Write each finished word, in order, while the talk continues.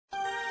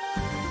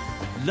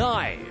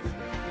Live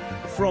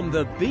from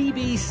the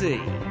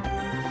BBC,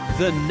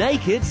 The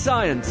Naked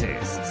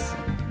Scientists.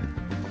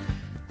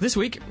 This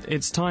week,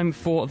 it's time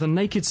for The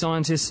Naked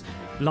Scientists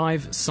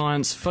live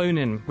science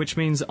phone-in, which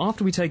means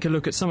after we take a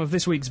look at some of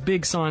this week's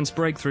big science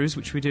breakthroughs,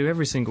 which we do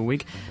every single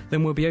week,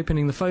 then we'll be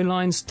opening the phone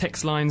lines,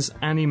 text lines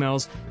and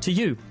emails to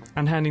you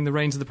and handing the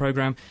reins of the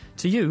programme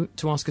to you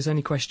to ask us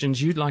any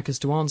questions you'd like us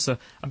to answer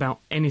about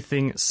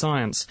anything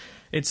science.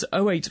 It's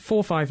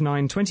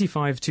 08459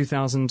 25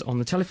 2000 on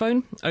the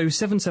telephone,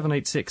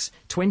 07786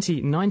 20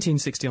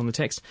 1960 on the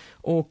text,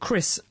 or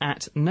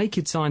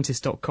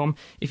chris@nakedscientist.com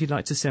if you'd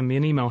like to send me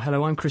an email.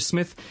 Hello, I'm Chris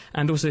Smith,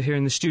 and also here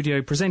in the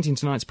studio presenting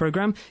tonight's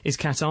programme is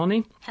Kat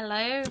Arney.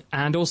 Hello.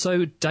 And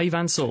also Dave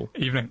Ansell.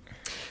 Evening.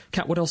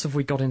 Kat, what else have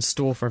we got in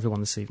store for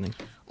everyone this evening?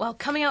 Well,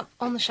 coming up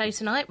on the show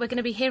tonight, we're going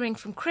to be hearing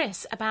from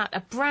Chris about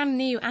a brand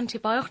new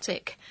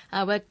antibiotic.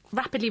 We're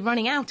rapidly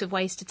running out of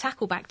ways to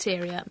tackle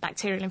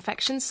bacterial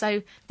infections,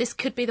 so this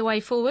could be the way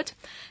forward.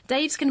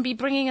 Dave's going to be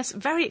bringing us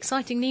very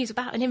exciting news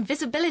about an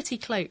invisibility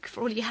cloak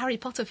for all you Harry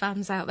Potter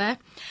fans out there.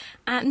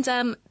 And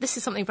this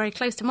is something very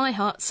close to my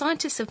heart.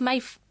 Scientists have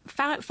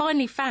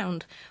finally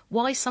found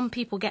why some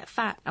people get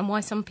fat and why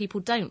some people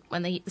don't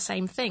when they eat the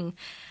same thing.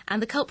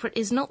 And the culprit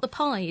is not the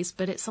pies,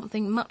 but it's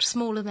something much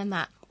smaller than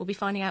that. We'll be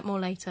finding out more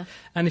later.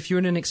 And if you're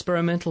in an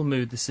experimental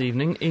mood this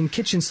evening, in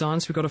Kitchen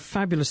Science we've got a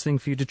fabulous thing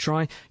for you to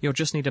try. You'll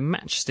just need a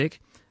matchstick,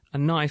 a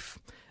knife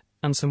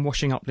and some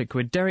washing up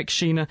liquid. Derek,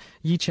 Sheena,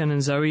 Yi Chen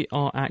and Zoe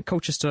are at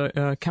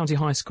Colchester County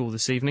High School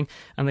this evening,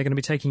 and they're going to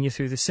be taking you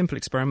through this simple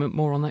experiment.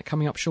 More on that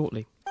coming up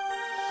shortly.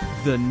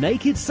 The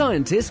Naked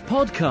Scientist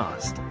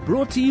Podcast,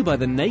 brought to you by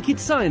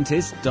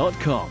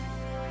thenakedscientist.com.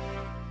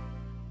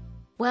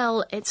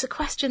 Well, it's a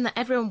question that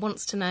everyone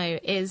wants to know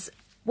is,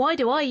 why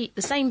do I eat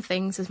the same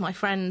things as my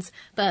friends,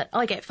 but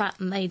I get fat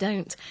and they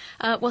don't?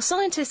 Well,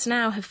 scientists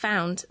now have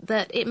found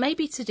that it may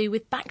be to do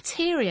with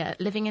bacteria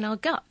living in our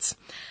guts.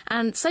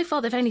 And so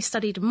far they've only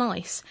studied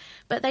mice,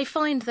 but they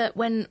find that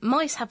when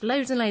mice have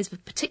loads and loads of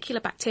a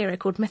particular bacteria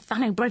called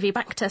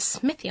Methanobrevibacter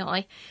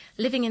smithii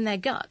living in their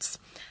guts,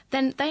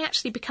 then they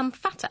actually become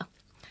fatter.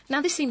 Now,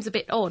 this seems a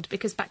bit odd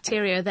because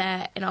bacteria are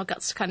there in our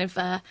guts to kind of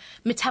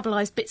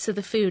metabolise bits of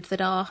the food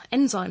that our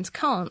enzymes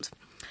can't.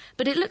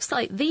 But it looks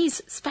like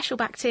these special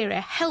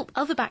bacteria help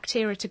other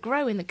bacteria to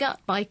grow in the gut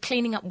by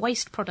cleaning up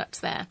waste products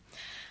there.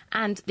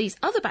 And these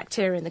other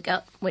bacteria in the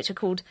gut, which are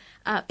called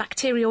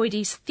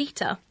Bacteroides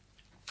theta,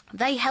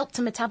 they help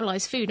to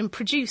metabolise food and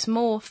produce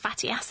more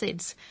fatty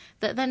acids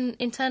that then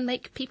in turn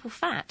make people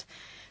fat.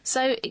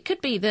 So it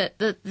could be that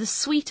the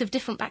suite of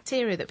different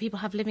bacteria that people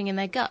have living in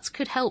their guts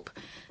could help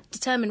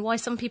determine why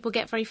some people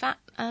get very fat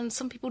and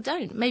some people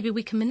don't. Maybe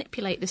we can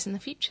manipulate this in the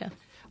future.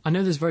 I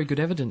know there's very good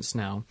evidence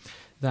now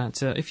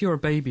that if you're a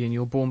baby and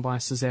you're born by a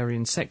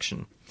caesarean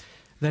section,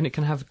 then it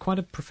can have quite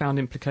a profound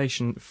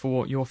implication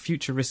for your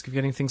future risk of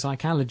getting things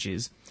like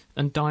allergies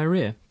and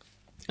diarrhoea.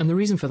 And the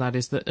reason for that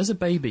is that as a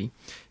baby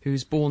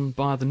who's born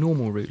by the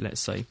normal route, let's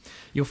say,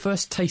 your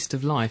first taste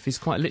of life is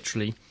quite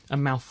literally a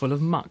mouthful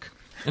of muck.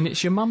 And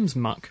it's your mum's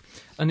muck,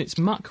 and it's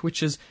muck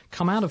which has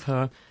come out of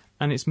her,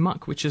 and it's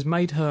muck which has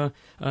made her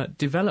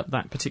develop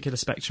that particular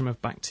spectrum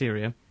of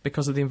bacteria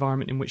because of the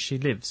environment in which she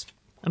lives.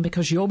 And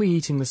because you'll be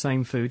eating the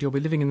same food, you'll be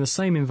living in the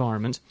same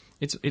environment,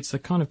 it's the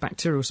kind of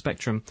bacterial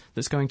spectrum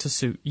that's going to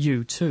suit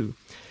you too.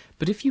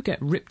 But if you get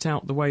ripped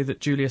out the way that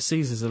Julius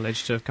Caesar's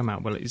alleged to have come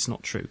out, well, it's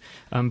not true.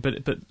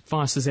 But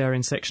via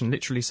caesarean section,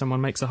 literally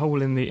someone makes a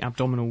hole in the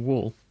abdominal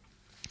wall,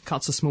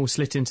 cuts a small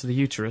slit into the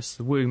uterus,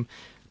 the womb,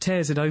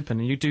 tears it open,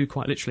 and you do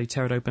quite literally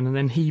tear it open, and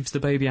then heaves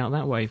the baby out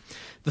that way.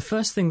 The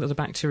first thing that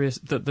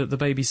the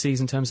baby sees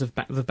in terms of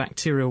the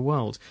bacterial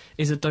world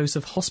is a dose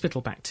of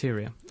hospital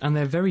bacteria, and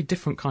they're very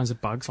different kinds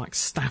of bugs, like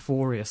Staph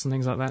aureus and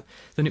things like that,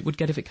 than it would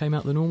get if it came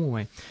out the normal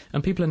way.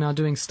 And people are now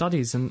doing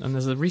studies, and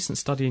there's a recent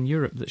study in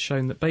Europe that's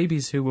shown that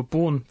babies who were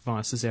born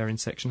via caesarean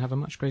section have a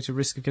much greater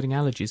risk of getting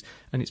allergies,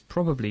 and it's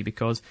probably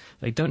because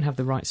they don't have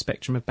the right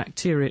spectrum of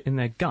bacteria in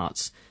their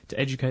guts to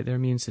educate their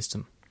immune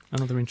system.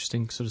 Another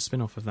interesting sort of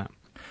spin-off of that.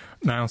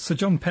 Now, Sir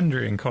John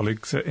Pendry and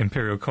colleagues at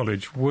Imperial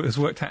College has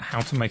worked out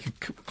how to make a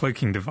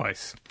cloaking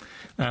device.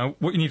 Now,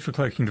 what you need for a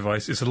cloaking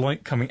device is the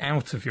light coming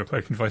out of your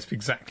cloaking device be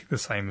exactly the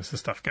same as the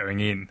stuff going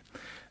in.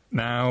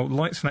 Now,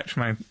 light's an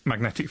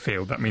electromagnetic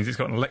field. That means it's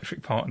got an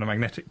electric part and a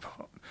magnetic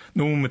part.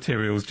 Normal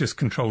materials just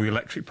control the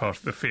electric part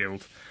of the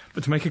field.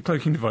 But to make a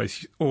cloaking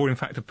device, or in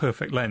fact a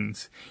perfect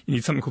lens, you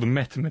need something called a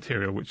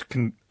metamaterial, which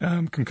can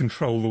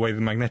control the way the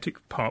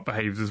magnetic part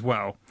behaves as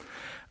well.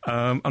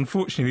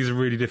 Unfortunately, these are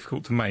really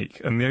difficult to make,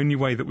 and the only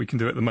way that we can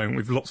do it at the moment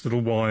with lots of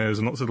little wires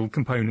and lots of little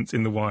components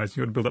in the wires,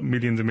 you've got to build up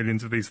millions and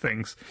millions of these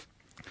things.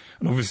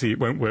 And obviously it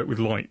won't work with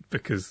light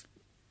because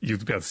you'll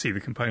be able to see the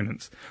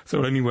components. So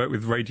it'll only work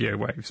with radio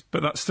waves,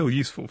 but that's still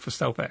useful for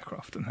stealth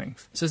aircraft and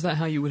things. So is that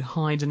how you would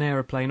hide an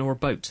aeroplane or a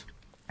boat?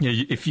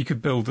 Yeah, if you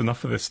could build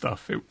enough of this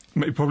stuff, it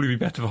would probably be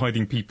better for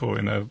hiding people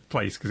in a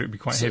place because it would be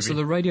quite heavy. So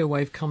the radio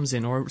wave comes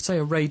in, or say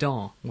a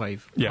radar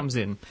wave comes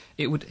in,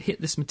 it would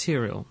hit this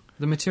material.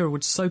 The material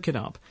would soak it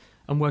up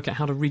and work out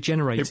how to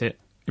regenerate it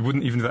It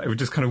wouldn't even do that. It would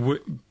just kind of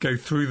go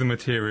through the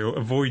material,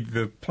 avoid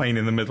the plane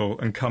in the middle,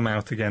 and come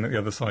out again at the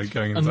other side,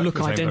 going in and exactly look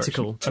the same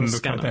identical direction. to And the look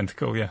scanner.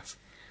 identical, yes.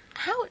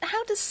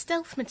 How does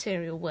stealth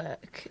material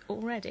work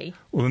already?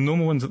 Well, the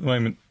normal ones at the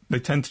moment, they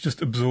tend to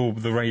just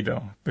absorb the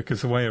radar,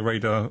 because the way a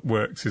radar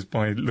works is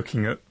by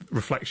looking at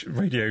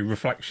radio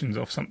reflections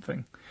of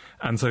something.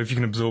 And so if you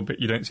can absorb it,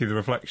 you don't see the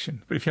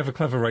reflection. But if you have a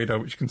clever radar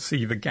which can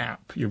see the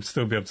gap, you'll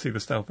still be able to see the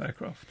stealth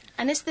aircraft.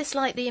 And is this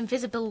like the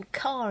invisible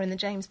car in the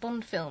James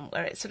Bond film,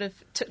 where it sort of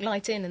took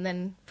light in and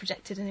then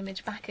projected an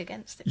image back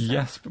against itself?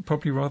 Yes, but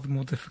probably rather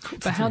more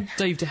difficult But to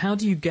do. Dave, how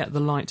do you get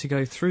the light to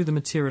go through the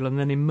material and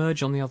then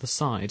emerge on the other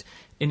side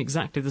in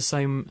exactly the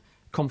same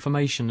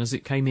conformation as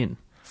it came in,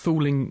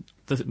 fooling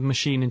the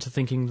machine into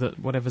thinking that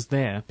whatever's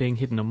there, being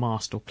hidden or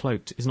masked or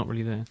cloaked, is not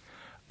really there?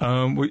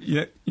 Well,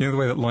 you know the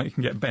way that light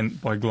can get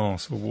bent by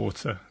glass or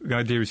water? The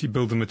idea is you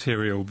build a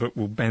material that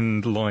will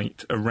bend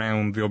light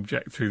around the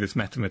object through this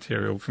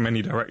metamaterial from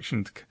any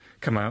direction to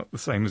come out the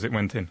same as it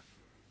went in.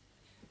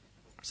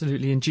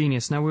 Absolutely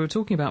ingenious. Now, we were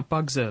talking about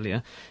bugs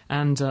earlier,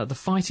 and the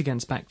fight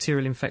against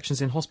bacterial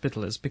infections in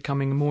hospital is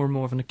becoming more and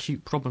more of an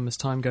acute problem as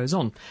time goes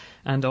on.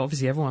 And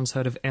obviously everyone's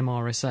heard of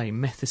MRSA,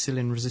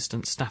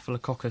 methicillin-resistant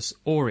Staphylococcus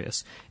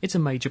aureus. It's a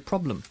major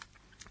problem.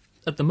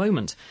 At the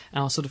moment,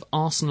 our sort of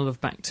arsenal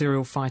of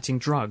bacterial-fighting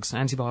drugs,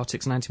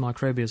 antibiotics and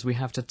antimicrobials we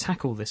have to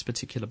tackle this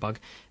particular bug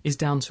is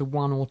down to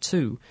 1 or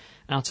 2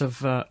 out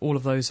of all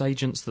of those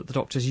agents that the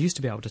doctors used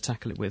to be able to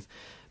tackle it with.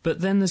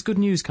 But then there's good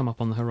news come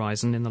up on the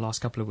horizon in the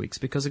last couple of weeks,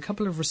 because a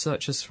couple of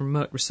researchers from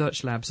Merck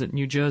Research Labs at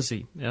New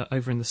Jersey,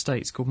 over in the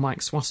States, called Mike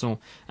Soisson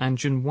and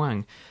Jun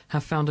Wang,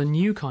 have found a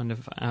new kind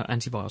of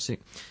antibiotic,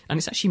 and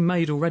it's actually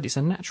made already. It's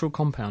a natural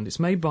compound. It's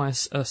made by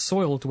a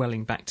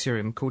soil-dwelling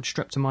bacterium called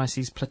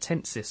Streptomyces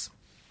platensis.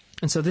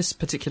 And so this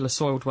particular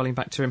soil-dwelling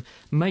bacterium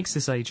makes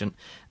this agent,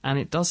 and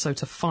it does so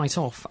to fight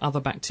off other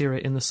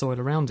bacteria in the soil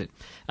around it.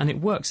 And it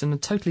works in a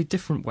totally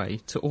different way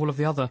to all of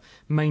the other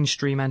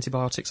mainstream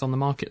antibiotics on the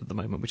market at the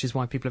moment, which is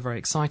why people are very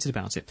excited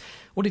about it.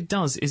 What it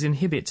does is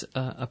inhibit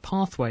a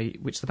pathway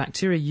which the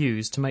bacteria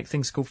use to make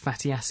things called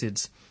fatty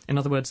acids. In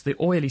other words, the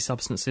oily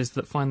substances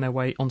that find their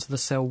way onto the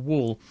cell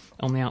wall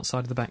on the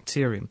outside of the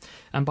bacterium.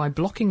 And by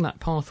blocking that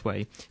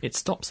pathway, it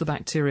stops the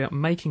bacteria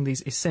making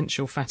these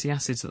essential fatty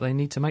acids that they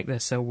need to make their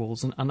cell walls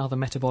and other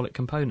metabolic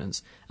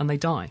components, and they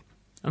die.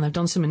 And they've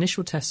done some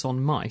initial tests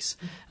on mice,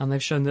 and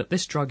they've shown that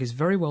this drug is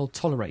very well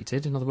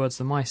tolerated. In other words,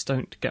 the mice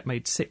don't get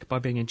made sick by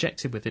being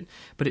injected with it,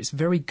 but it's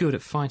very good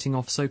at fighting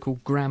off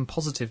so-called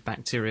gram-positive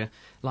bacteria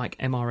like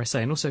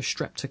MRSA and also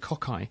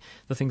streptococci,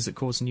 the things that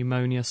cause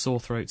pneumonia, sore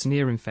throats, and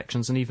ear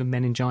infections, and even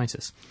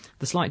meningitis.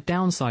 The slight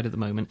downside at the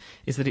moment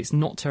is that it's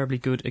not terribly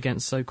good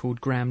against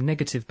so-called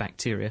gram-negative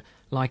bacteria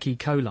like E.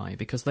 coli,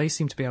 because they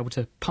seem to be able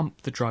to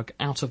pump the drug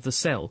out of the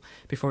cell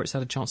before it's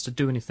had a chance to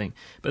do anything.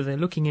 But they're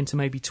looking into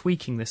maybe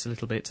tweaking this a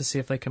little bit to see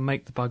if they can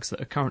make the bugs that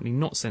are currently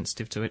not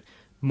sensitive to it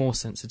more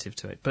sensitive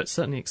to it. But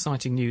certainly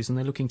exciting news, and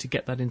they're looking to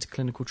get that into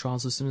clinical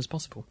trials as soon as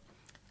possible.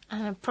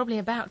 Probably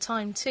about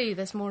time too.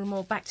 There's more and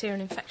more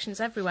bacterial infections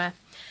everywhere.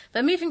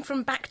 But moving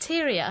from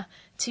bacteria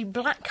to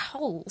black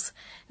holes.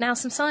 Now,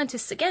 some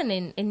scientists, again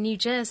in New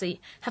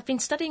Jersey, have been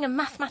studying a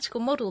mathematical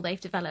model they've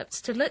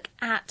developed to look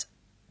at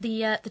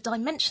the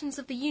dimensions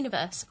of the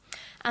universe.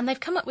 And they've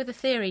come up with a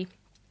theory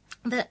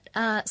that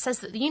says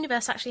that the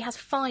universe actually has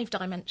 5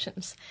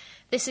 dimensions.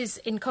 This is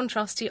in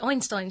contrast to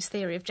Einstein's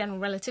theory of general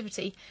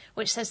relativity,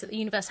 which says that the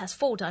universe has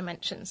 4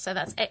 dimensions, so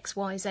that's X,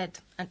 Y, Z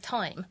and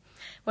time.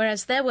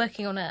 Whereas they're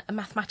working on a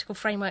mathematical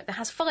framework that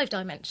has 5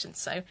 dimensions,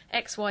 so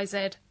X, Y,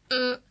 Z,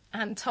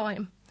 and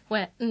time,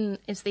 where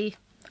is the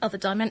other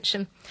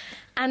dimension.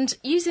 And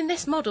using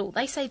this model,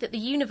 they say that the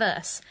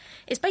universe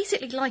is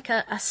basically like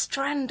a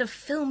strand of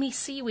filmy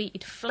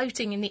seaweed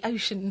floating in the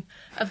ocean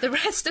of the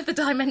rest of the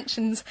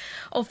dimensions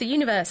of the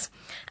universe.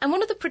 And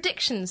one of the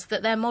predictions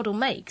that their model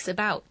makes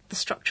about the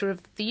structure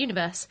of the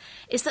universe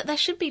is that there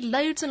should be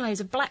loads and loads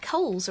of black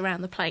holes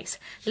around the place,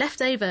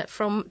 left over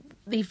from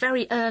the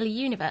very early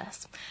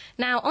universe.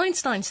 Now,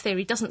 Einstein's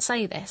theory doesn't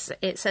say this.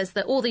 It says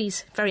that all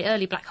these very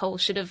early black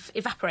holes should have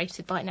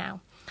evaporated by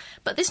now.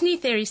 But this new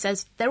theory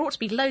says there ought to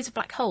be loads of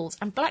black holes,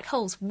 and black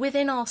holes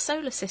within our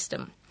solar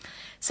system.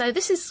 So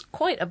this is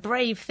quite a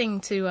brave thing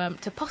to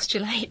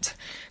postulate.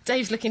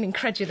 Dave's looking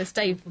incredulous.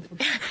 Dave,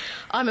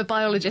 I'm a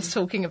biologist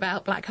talking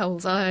about black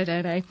holes. I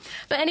don't know.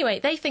 But anyway,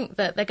 they think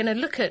that they're going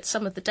to look at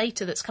some of the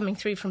data that's coming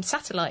through from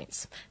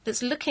satellites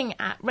that's looking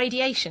at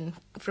radiation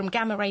from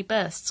gamma-ray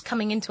bursts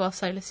coming into our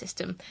solar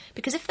system.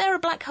 Because if there are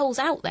black holes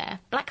out there,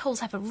 black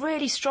holes have a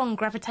really strong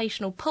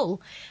gravitational pull,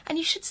 and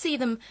you should see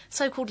them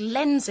so-called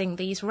lensing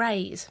these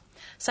rays.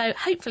 So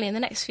hopefully in the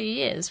next few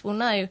years we'll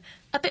know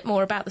a bit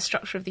more about the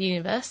structure of the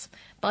universe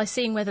by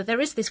seeing whether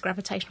there is this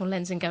gravitational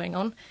lensing going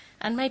on,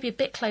 and maybe a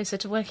bit closer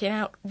to working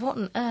out what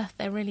on earth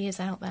there really is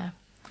out there.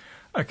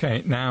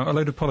 Okay, now a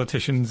load of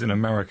politicians in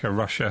America,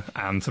 Russia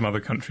and some other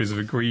countries have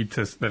agreed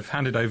they've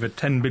handed over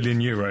 10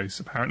 billion euros,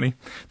 apparently,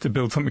 to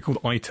build something called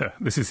ITER.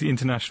 This is the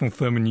International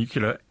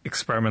Thermonuclear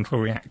Experimental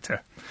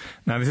Reactor.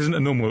 Now, this isn't a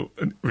normal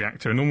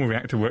reactor. A normal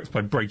reactor works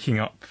by breaking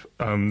up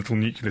little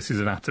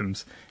nucleuses of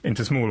atoms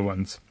into smaller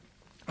ones.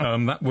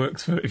 That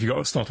works for if you've got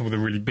to start off with a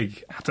really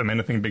big atom,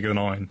 anything bigger than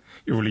iron,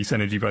 you release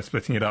energy by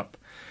splitting it up.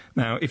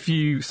 Now, if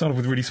you start off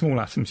with really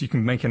small atoms, you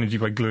can make energy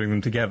by gluing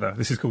them together.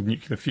 This is called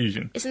nuclear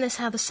fusion. Isn't this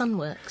how the sun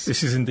works?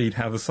 This is indeed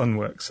how the sun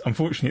works.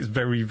 Unfortunately, it's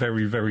very,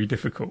 very, very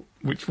difficult,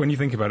 which, when you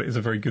think about it, is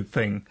a very good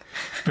thing.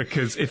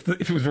 Because if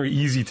it was very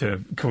easy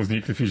to cause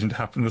nuclear fusion to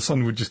happen, the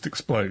sun would just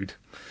explode.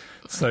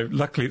 So,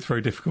 luckily, it's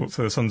very difficult,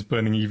 so the sun's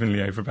burning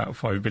evenly over about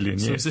 5 billion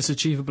years. So is this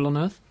achievable on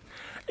Earth?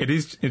 It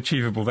is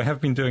achievable. They have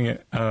been doing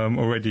it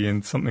already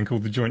in something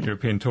called the Joint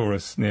European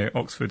Torus near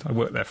Oxford. I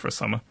worked there for a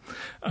summer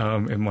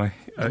in my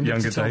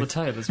younger days. Tell the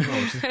tale as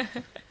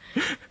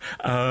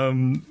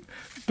well.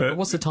 But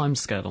what's the time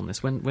scale on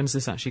this? When's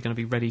this actually going to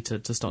be ready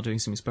to start doing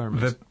some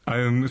experiments?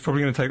 It's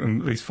probably going to take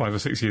them at least 5 or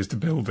 6 years to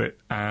build it,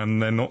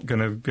 and they're not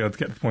going to be able to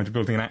get to the point of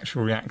building an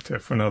actual reactor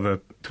for another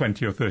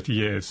 20 or 30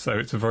 years, so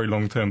it's a very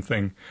long-term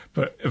thing.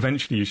 But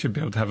eventually you should be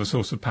able to have a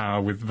source of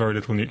power with very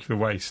little nuclear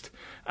waste,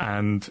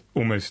 and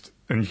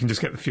you can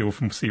just get the fuel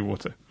from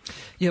seawater.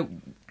 Yeah,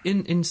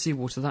 in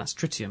seawater, that's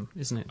tritium,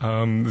 isn't it?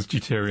 There's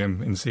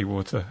deuterium in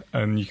seawater,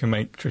 and you can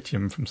make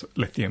tritium from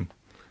lithium.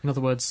 In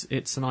other words,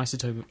 it's an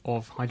isotope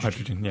of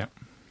hydrogen. Hydrogen, yeah.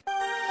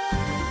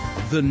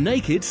 The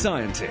Naked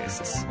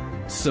Scientists.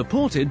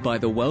 Supported by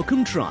the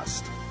Wellcome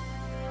Trust.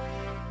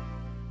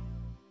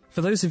 For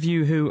those of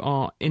you who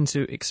are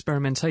into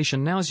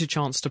experimentation, now's your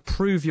chance to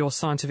prove your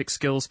scientific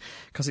skills,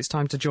 because it's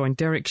time to join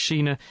Derek,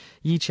 Sheena,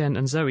 Yi Chen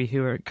and Zoe,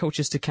 who are at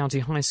Colchester County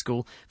High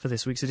School for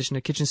this week's edition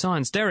of Kitchen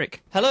Science.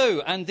 Derek. Hello,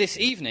 and this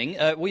evening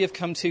we have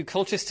come to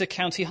Colchester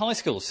County High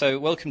School, so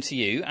welcome to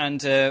you.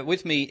 And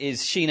with me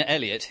is Sheena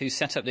Elliott, who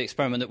set up the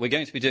experiment that we're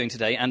going to be doing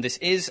today, and this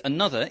is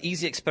another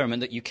easy experiment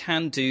that you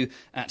can do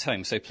at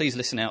home, so please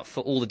listen out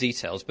for all the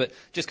details. But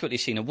just quickly,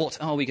 Sheena, what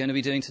are we going to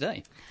be doing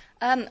today?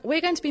 We're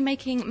going to be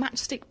making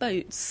matchstick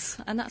boats,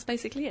 and that's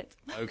basically it.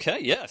 OK,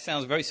 yeah,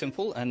 sounds very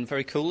simple and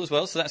very cool as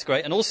well, so that's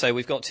great. And also,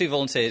 we've got 2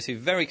 volunteers who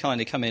very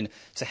kindly come in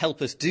to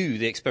help us do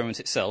the experiment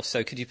itself.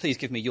 So could you please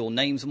give me your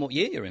names and what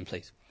year you're in,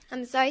 please?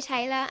 I'm Zoe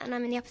Taylor, and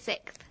I'm in the upper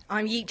 6th.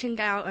 I'm Yi Chen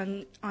Gao,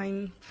 and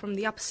I'm from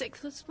the upper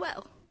 6th as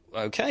well.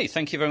 OK,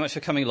 thank you very much for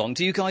coming along.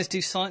 Do you guys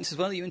do science as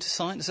well? Are you into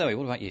science? Zoe,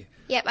 what about you?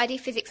 Yep, I do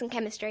physics and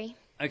chemistry.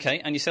 OK,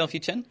 and yourself,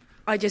 Yi Chen?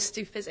 I just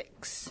do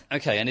physics.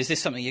 OK, and is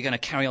this something you're going to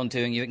carry on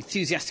doing? You're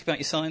enthusiastic about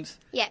your science?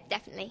 Yep,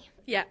 definitely.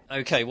 Yeah.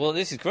 OK, well,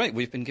 this is great.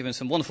 We've been given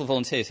some wonderful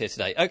volunteers here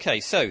today. OK,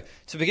 so,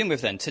 to begin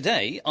with then,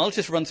 today, I'll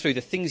just run through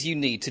the things you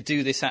need to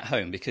do this at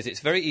home, because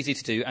it's very easy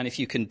to do, and if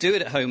you can do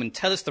it at home and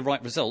tell us the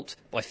right result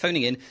by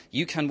phoning in,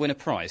 you can win a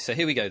prize. So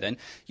here we go then.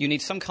 You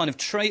need some kind of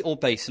tray or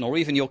basin, or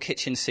even your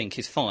kitchen sink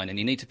is fine, and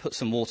you need to put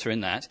some water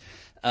in that.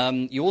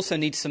 You also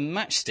need some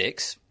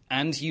matchsticks,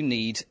 and you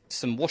need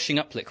some washing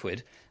up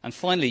liquid. And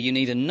finally, you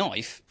need a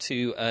knife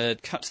to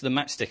cut the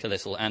matchstick a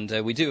little, and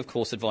we do, of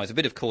course, advise a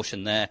bit of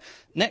caution there.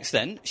 Next,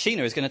 then,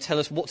 Sheena is going to tell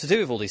us what to do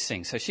with all these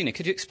things. So, Sheena,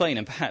 could you explain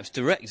and perhaps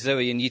direct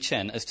Zoe and Yi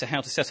Chen as to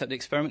how to set up the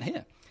experiment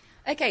here?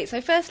 OK,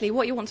 so firstly,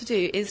 what you want to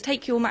do is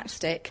take your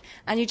matchstick,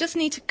 and you just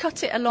need to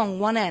cut it along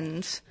one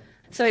end,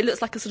 so it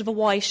looks like a sort of a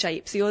Y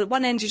shape. So your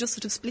one end, you're just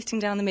sort of splitting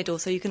down the middle,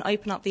 so you can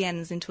open up the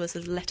ends into a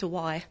sort of letter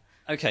Y.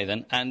 OK,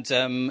 then.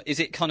 And is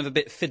it kind of a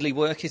bit fiddly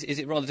work? Is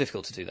it rather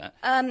difficult to do that?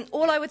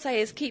 All I would say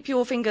is keep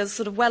your fingers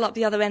sort of well up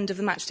the other end of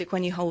the matchstick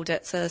when you hold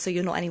it, so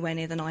you're not anywhere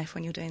near the knife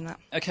when you're doing that.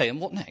 OK, and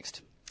what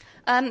next?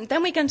 Then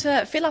we're going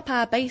to fill up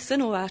our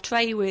basin or our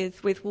tray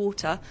with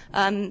water.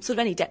 Sort of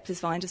any depth is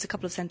fine, just a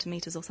couple of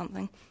centimetres or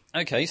something.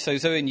 OK, so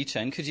Zoe and Yi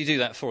Chen, could you do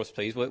that for us,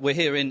 please? We're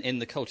here in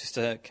the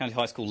Colchester County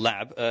High School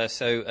lab,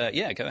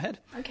 yeah, go ahead.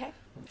 OK.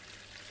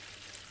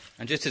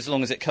 And just as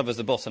long as it covers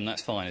the bottom,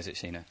 that's fine, is it,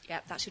 Sheena? Yeah,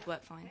 that should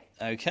work fine.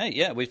 OK,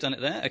 yeah, we've done it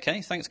there.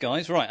 OK, thanks,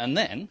 guys. Right, and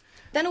then?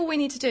 Then all we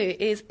need to do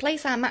is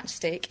place our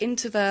matchstick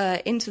into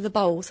the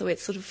bowl so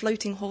it's sort of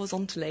floating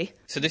horizontally.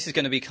 So this is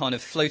going to be kind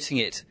of floating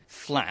it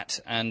flat,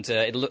 and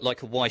it'll look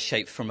like a Y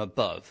shape from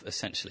above,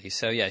 essentially.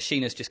 So, yeah,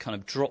 Sheena's just kind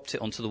of dropped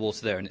it onto the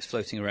water there, and it's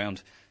floating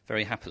around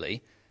very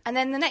happily. And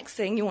then the next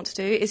thing you want to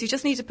do is you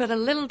just need to put a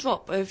little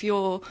drop of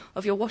your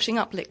washing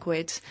up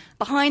liquid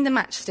behind the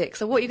matchstick.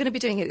 So what you're going to be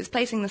doing is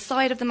placing the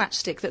side of the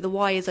matchstick that the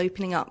Y is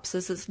opening up, so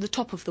it's the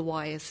top of the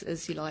Y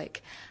as you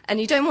like. And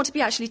you don't want to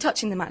be actually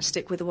touching the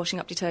matchstick with the washing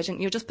up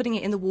detergent. You're just putting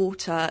it in the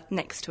water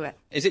next to it.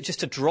 Is it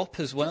just a drop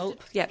as well?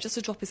 Yeah, just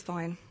a drop is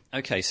fine.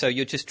 OK, so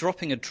you're just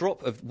dropping a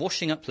drop of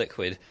washing up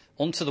liquid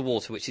onto the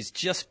water, which is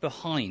just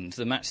behind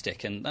the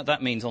matchstick, and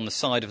that means on the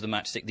side of the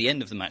matchstick, the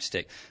end of the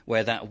matchstick,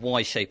 where that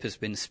Y shape has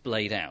been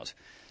splayed out.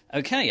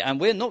 OK, and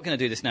we're not going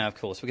to do this now, of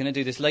course. We're going to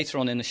do this later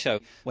on in the show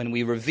when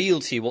we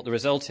reveal to you what the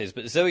result is.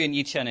 But Zoe and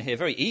Yi Chen are here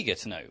very eager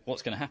to know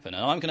what's going to happen,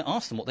 and I'm going to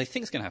ask them what they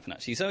think is going to happen,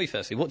 actually. Zoe,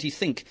 firstly, what do you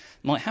think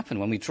might happen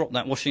when we drop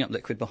that washing up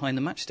liquid behind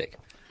the matchstick?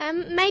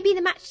 Maybe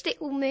the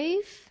matchstick will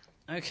move.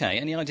 Okay,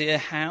 any idea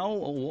how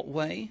or what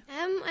way?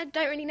 I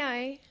don't really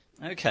know.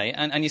 Okay,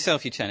 and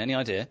yourself, Chen, any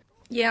idea?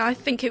 Yeah, I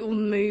think it will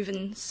move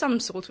in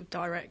some sort of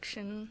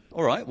direction.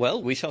 All right,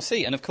 well, we shall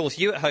see. And, of course,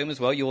 you at home as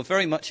well, you're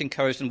very much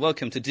encouraged and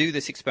welcome to do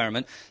this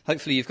experiment.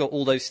 Hopefully you've got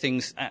all those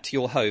things at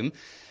your home.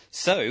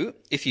 So,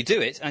 if you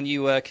do it and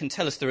you can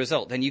tell us the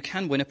result, then you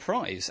can win a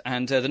prize.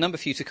 And the number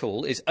for you to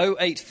call is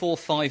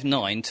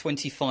 08459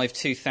 25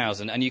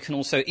 2000. And you can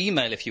also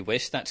email if you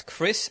wish. That's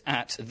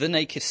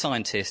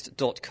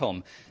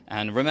chris@thenakedscientist.com.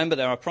 And remember,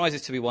 there are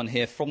prizes to be won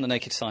here from The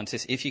Naked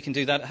Scientist if you can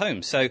do that at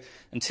home. So,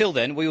 until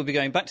then, we will be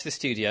going back to the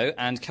studio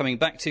and coming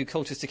back to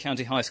Colchester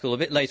County High School a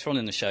bit later on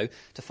in the show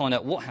to find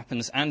out what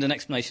happens and an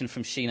explanation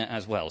from Sheena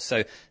as well.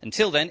 So,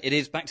 until then, it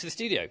is back to the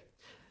studio.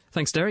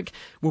 Thanks, Derek.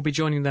 We'll be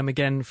joining them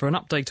again for an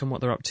update on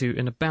what they're up to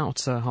in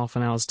about half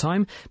an hour's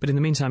time. But in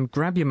the meantime,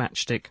 grab your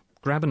matchstick,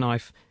 grab a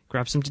knife,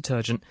 grab some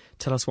detergent,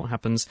 tell us what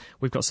happens.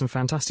 We've got some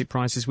fantastic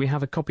prizes. We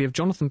have a copy of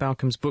Jonathan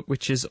Balcom's book,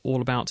 which is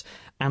all about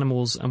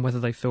animals and whether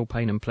they feel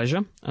pain and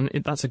pleasure. And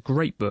that's a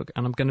great book,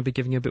 and I'm going to be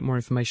giving you a bit more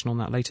information on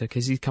that later,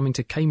 because he's coming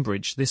to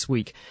Cambridge this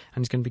week,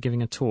 and he's going to be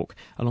giving a talk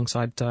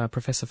alongside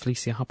Professor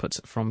Felicia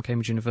Huppert from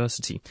Cambridge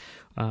University.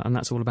 And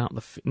that's all about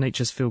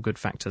nature's feel-good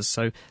factors.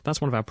 So that's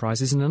one of our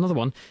prizes. And another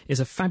one is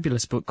a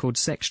fabulous book called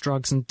Sex,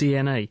 Drugs and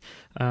DNA.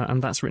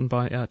 And that's written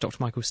by Dr.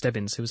 Michael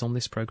Stebbins, who was on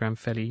this programme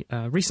fairly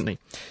recently.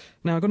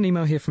 Now, I've got an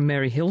email here from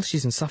Mary Hill.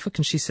 She's in Suffolk,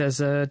 and she says,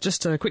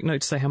 just a quick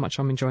note to say how much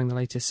I'm enjoying the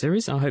latest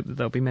series. I hope that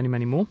there'll be many,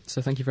 many more. So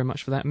thank you very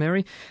much for that,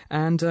 Mary.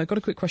 And got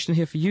a quick question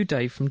here for you,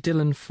 Dave, from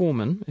Dylan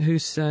Foreman, who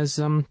says,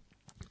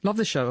 love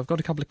the show. I've got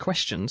a couple of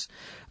questions.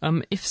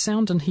 If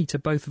sound and heat are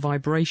both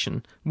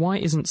vibration, why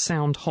isn't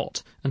sound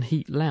hot and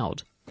heat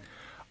loud?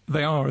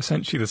 They are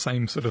essentially the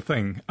same sort of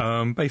thing.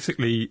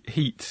 Basically,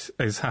 heat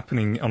is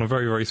happening on a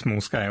very, very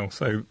small scale.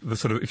 So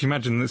if you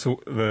imagine this,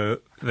 the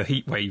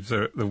heat waves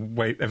are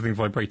everything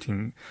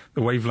vibrating.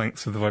 The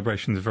wavelengths of the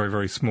vibrations are very,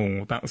 very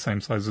small, about the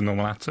same size as a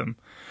normal atom.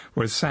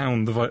 Whereas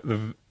sound,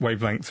 the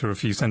wavelengths are a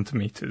few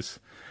centimetres.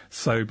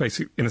 So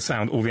basically, in a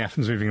sound, all the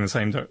atoms moving in the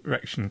same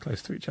direction,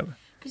 close to each other.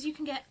 Because you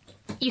can get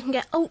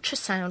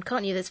ultrasound,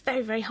 can't you? There's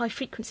very, very high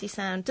frequency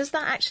sound. Does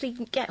that actually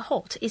get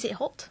hot? Is it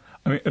hot?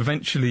 I mean,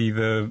 eventually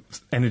the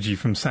energy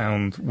from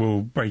sound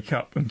will break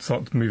up and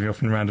start moving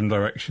off in random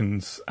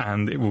directions,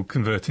 and it will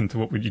convert into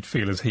what you'd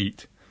feel as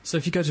heat. So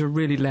if you go to a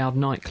really loud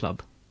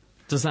nightclub,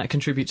 does that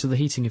contribute to the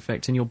heating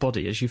effect in your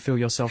body as you feel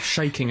yourself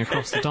shaking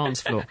across the dance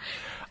floor?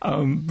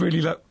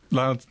 Really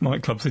loud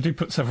nightclubs, they do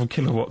put several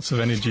kilowatts of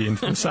energy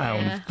into the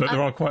sound, Yeah. but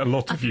there are quite a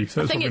lot of you,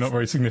 so it's probably not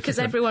very significant. Because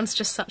everyone's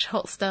just such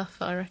hot stuff,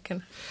 I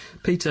reckon.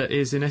 Peter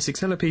is in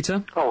Essex. Hello,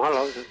 Peter. Oh,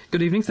 hello.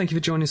 Good evening. Thank you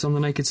for joining us on The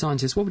Naked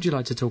Scientist. What would you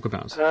like to talk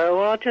about?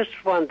 Well, I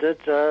just wondered,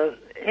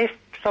 if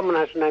someone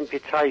has an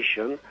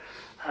amputation,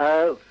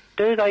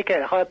 do they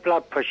get high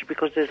blood pressure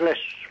because there's less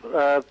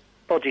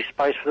body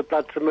space for the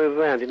blood to move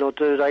around in, or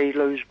do they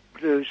lose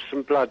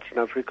some blood,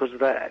 because of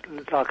that,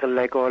 like a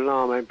leg or an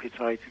arm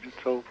amputated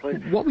at all, please?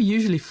 What we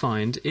usually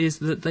find is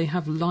that they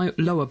have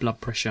lower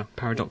blood pressure,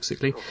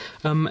 paradoxically.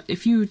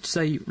 If you,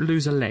 say,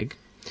 lose a leg,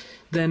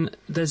 then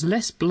there's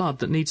less blood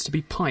that needs to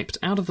be piped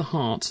out of the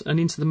heart and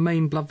into the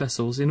main blood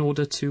vessels in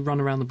order to run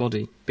around the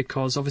body,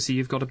 because obviously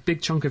you've got a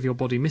big chunk of your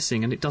body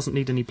missing and it doesn't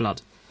need any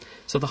blood.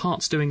 So the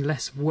heart's doing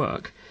less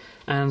work,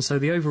 and so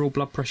the overall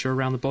blood pressure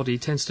around the body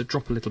tends to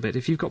drop a little bit.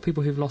 If you've got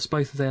people who've lost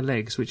both of their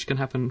legs, which can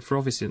happen for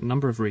obviously a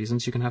number of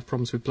reasons, you can have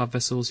problems with blood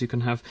vessels, you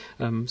can have,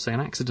 say, an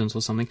accident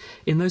or something.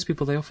 In those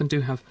people, they often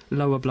do have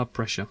lower blood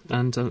pressure,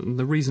 and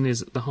the reason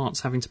is that the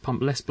heart's having to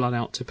pump less blood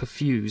out to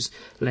perfuse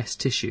less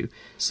tissue,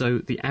 so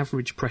the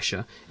average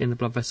pressure in the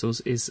blood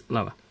vessels is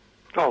lower.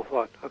 Oh,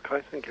 right,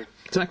 OK, thank you.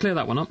 Does that clear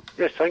that one up?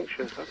 Yes, thanks,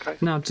 yes, OK.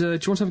 Now, do you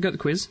want to have a go at the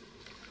quiz?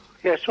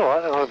 Yes, all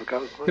right, I'll have a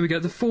go. Here we go.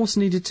 The force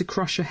needed to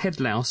crush a head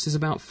louse is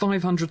about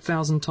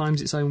 500,000 times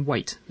its own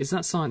weight. Is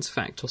that science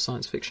fact or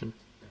science fiction?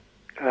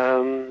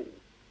 I'd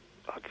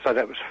say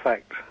that was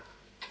fact.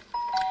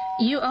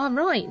 You are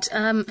right.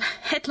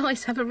 Head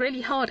lice have a really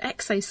hard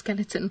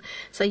exoskeleton,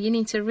 so you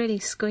need to really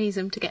squeeze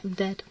them to get them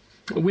dead.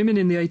 Women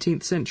in the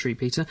 18th century,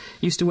 Peter,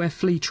 used to wear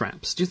flea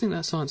traps. Do you think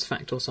that's science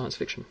fact or science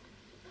fiction?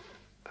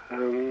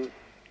 I'd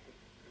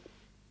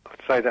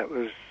say that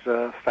was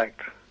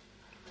fact.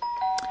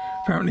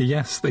 Apparently,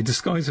 yes. They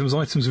disguised them as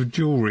items of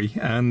jewellery,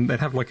 and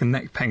they'd have like a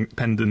neck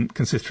pendant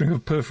consisting of a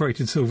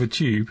perforated silver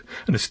tube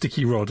and a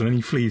sticky rod, and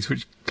any fleas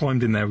which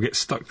climbed in there would get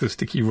stuck to the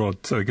sticky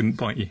rod so they couldn't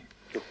bite you.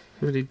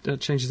 Really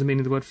changes the meaning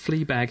of the word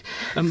flea bag.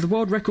 The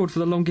world record for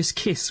the longest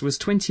kiss was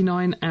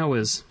 29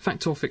 hours.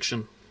 Fact or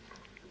fiction?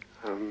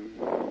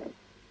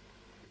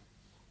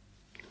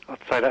 I'd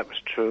say that was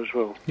true as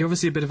well. You're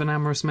obviously a bit of an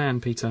amorous man,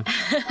 Peter.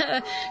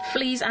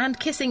 Fleas and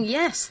kissing,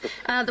 yes.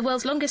 The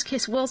world's longest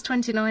kiss was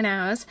 29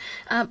 hours,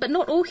 but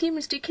not all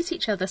humans do kiss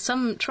each other.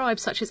 Some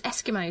tribes, such as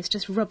Eskimos,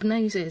 just rub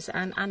noses,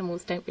 and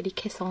animals don't really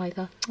kiss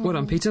either. Well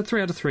done, Peter.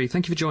 3 out of 3.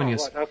 Thank you for joining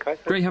us. Right, OK.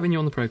 Great having you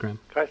on the programme.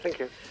 OK, thank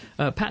you.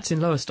 Pat's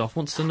in Lowestoft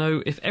wants to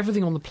know if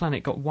everything on the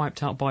planet got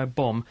wiped out by a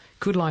bomb,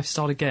 could life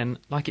start again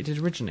like it did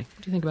originally?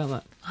 What do you think about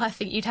that? I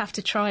think you'd have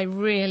to try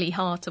really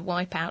hard to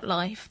wipe out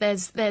life.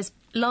 There's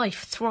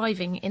life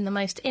thriving in the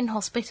most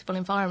inhospitable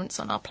environments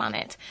on our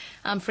planet.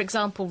 For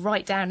example,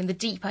 right down in the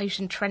deep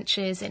ocean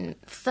trenches, in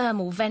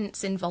thermal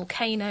vents, in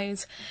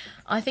volcanoes.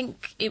 I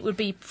think it would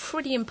be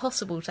pretty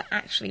impossible to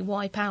actually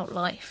wipe out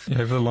life.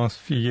 Yeah, over the last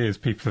few years,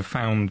 people have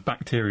found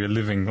bacteria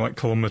living like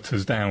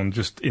kilometres down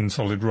just in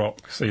solid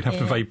rock. So you'd have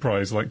to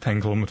vaporise like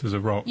 10 kilometres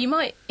of rock. It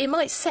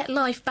might set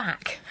life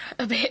back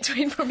a bit.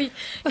 We'd probably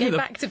go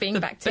back to being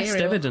bacterial. The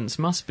best evidence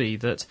must be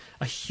that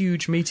a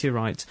huge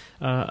meteorite,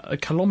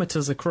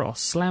 kilometres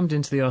across, slammed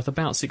into the Earth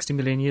about 60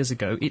 million years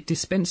ago. It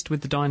dispensed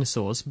with the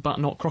dinosaurs, but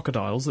not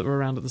crocodiles that were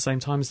around at the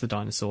same time as the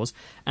dinosaurs.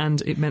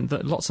 And it meant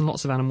that lots and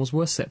lots of animals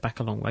were set back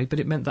a long way,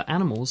 but it meant that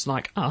animals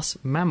like us,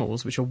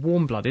 mammals, which are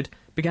warm-blooded,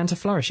 began to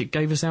flourish. It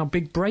gave us our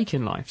big break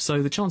in life.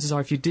 So the chances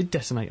are if you did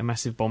detonate a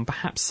massive bomb,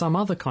 perhaps some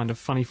other kind of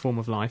funny form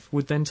of life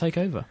would then take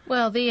over.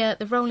 Well, the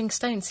Rolling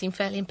Stones seem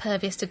fairly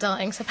impervious to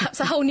dying, so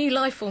perhaps a whole new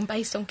life form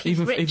based on Keith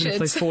Richards. Even if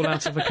they fall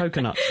out of a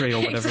coconut tree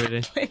or whatever it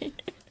is.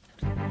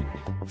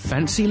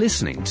 Fancy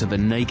listening to The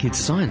Naked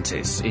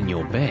Scientists in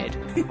your bed,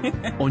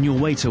 on your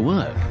way to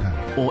work,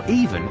 or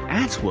even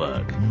at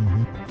work?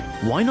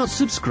 Why not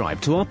subscribe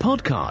to our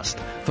podcast?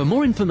 For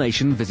more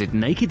information, visit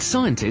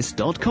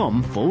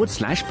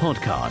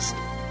nakedscientist.com/podcast.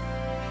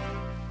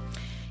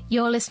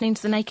 You're listening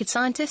to The Naked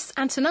Scientists,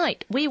 and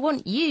tonight we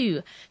want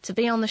you to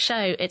be on the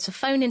show. It's a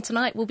phone-in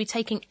tonight. We'll be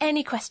taking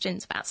any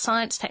questions about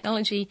science,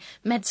 technology,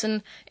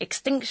 medicine,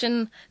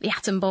 extinction, the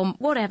atom bomb,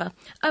 whatever.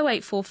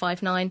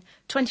 08459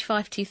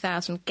 25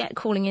 2000. Get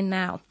calling in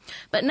now.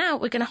 But now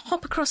we're going to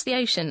hop across the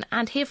ocean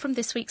and hear from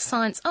this week's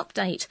Science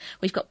Update.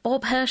 We've got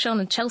Bob Hershon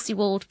and Chelsea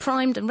Wald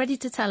primed and ready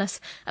to tell us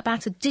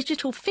about a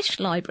digital fish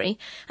library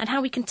and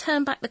how we can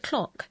turn back the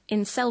clock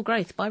in cell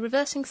growth by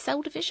reversing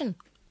cell division.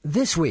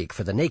 This week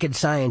for The Naked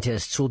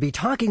Scientists, we'll be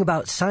talking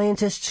about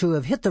scientists who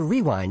have hit the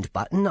rewind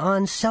button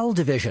on cell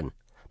division.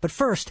 But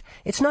first,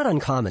 it's not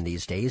uncommon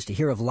these days to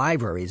hear of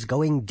libraries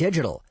going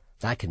digital.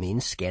 That can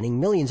mean scanning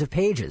millions of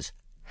pages.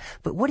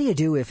 But what do you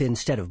do if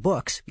instead of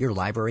books, your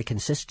library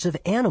consists of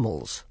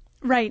animals?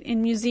 Right.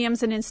 In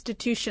museums and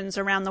institutions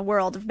around the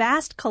world,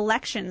 vast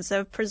collections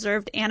of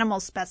preserved animal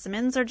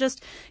specimens are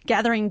just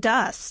gathering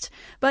dust.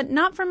 But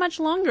not for much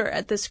longer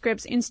at the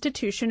Scripps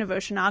Institution of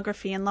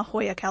Oceanography in La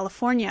Jolla,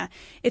 California.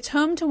 It's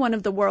home to one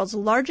of the world's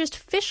largest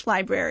fish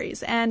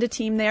libraries, and a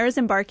team there is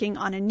embarking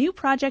on a new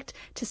project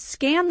to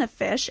scan the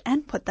fish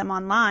and put them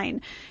online.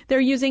 They're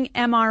using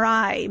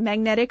MRI,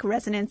 magnetic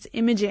resonance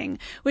imaging,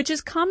 which is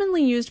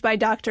commonly used by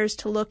doctors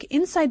to look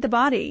inside the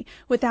body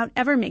without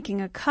ever making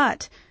a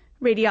cut.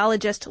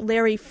 Radiologist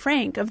Larry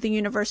Frank of the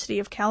University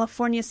of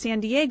California,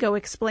 San Diego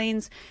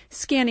explains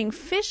scanning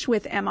fish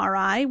with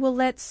MRI will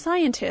let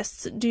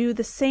scientists do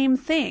the same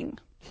thing.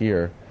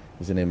 Here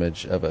is an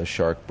image of a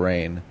shark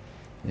brain,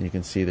 and you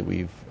can see that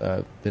we've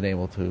been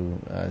able to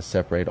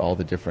separate all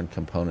the different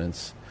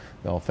components,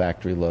 the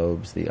olfactory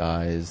lobes, the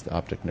eyes, the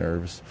optic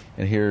nerves.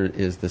 And here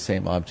is the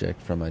same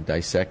object from a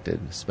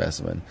dissected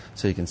specimen.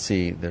 So you can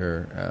see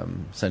they're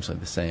essentially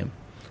the same.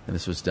 And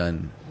this was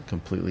done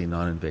completely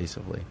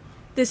non-invasively.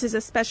 This is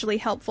especially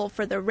helpful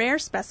for the rare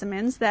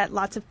specimens that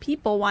lots of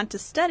people want to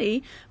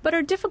study but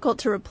are difficult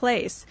to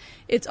replace.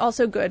 It's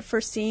also good for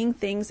seeing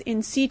things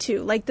in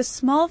situ, like the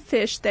small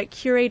fish that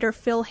curator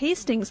Phil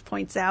Hastings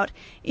points out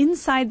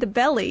inside the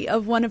belly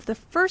of one of the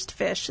first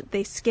fish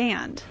they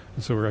scanned.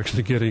 So we're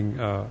actually getting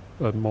a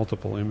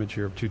multiple image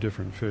here of two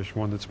different fish,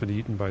 one that's been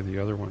eaten by the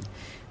other one.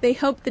 They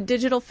hope the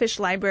digital fish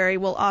library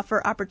will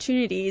offer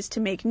opportunities to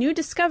make new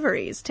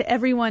discoveries to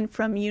everyone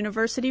from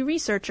university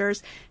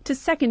researchers to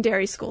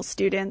secondary school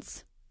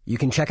students. You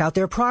can check out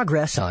their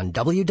progress on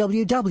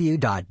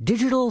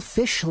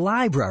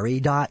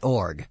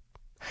www.digitalfishlibrary.org.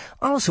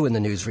 Also in the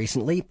news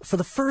recently, for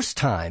the first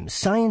time,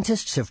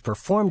 scientists have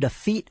performed a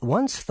feat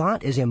once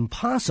thought as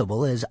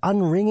impossible as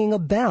unringing a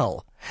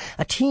bell.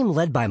 A team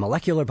led by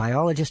molecular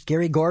biologist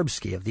Gary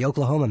Gorbsky of the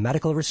Oklahoma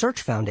Medical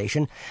Research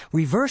Foundation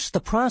reversed the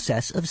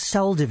process of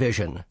cell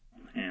division.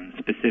 And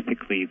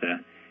specifically the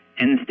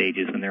end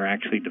stages, when they're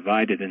actually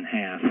divided in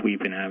half, we've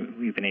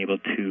been able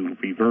to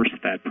reverse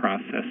that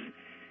process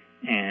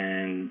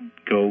and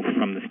go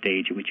from the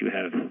stage at which you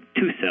have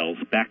two cells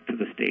back to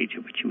the stage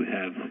at which you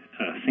have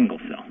a single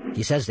cell.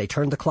 He says they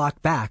turned the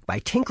clock back by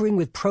tinkering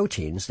with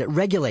proteins that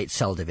regulate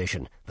cell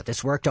division, but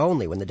this worked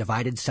only when the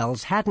divided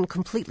cells hadn't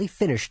completely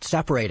finished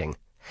separating.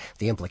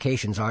 The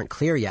implications aren't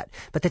clear yet,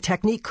 but the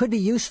technique could be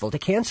useful to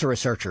cancer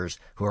researchers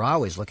who are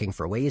always looking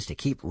for ways to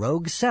keep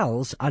rogue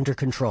cells under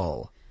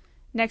control.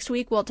 Next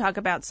week, we'll talk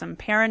about some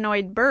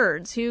paranoid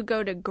birds who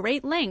go to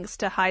great lengths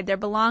to hide their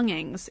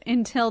belongings.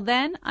 Until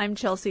then, I'm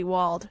Chelsea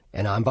Wald.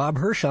 And I'm Bob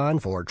Hershon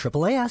for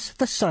AAAS,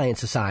 the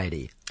Science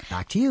Society.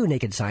 Back to you,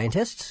 Naked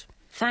Scientists.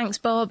 Thanks,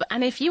 Bob.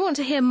 And if you want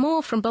to hear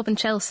more from Bob and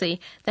Chelsea,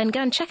 then go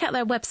and check out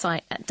their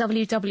website at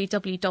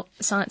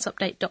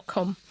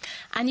www.scienceupdate.com.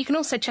 And you can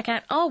also check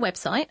out our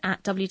website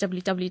at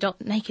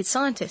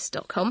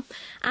www.nakedscientist.com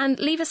and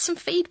leave us some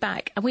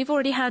feedback. And we've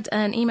already had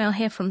an email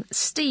here from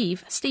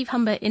Steve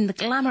Humbert in the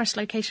glamorous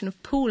location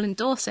of Poole in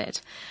Dorset.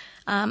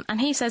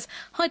 And he says,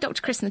 "Hi,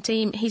 Dr. Chris and the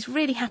team. He's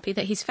really happy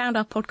that he's found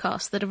our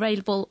podcasts that are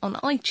available on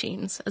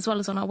iTunes as well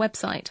as on our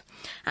website.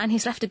 And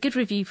he's left a good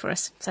review for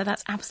us, so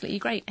that's absolutely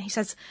great. And he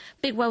says,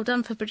 big well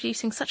done for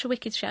producing such a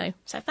wicked show.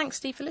 So thanks,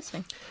 Steve, for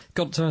listening."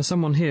 Got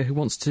someone here who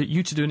wants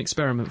you to do an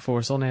experiment for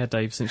us on air,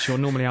 Dave, since you're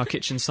normally our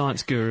kitchen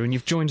science guru, and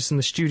you've joined us in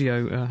the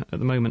studio at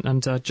the moment.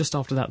 And just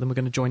after that, then we're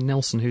going to join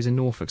Nelson, who's in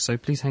Norfolk. So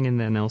please hang in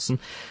there, Nelson.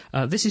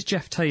 This is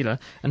Jeff Taylor,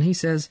 and he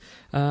says,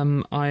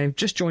 "I've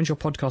just joined your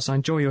podcast. I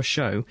enjoy your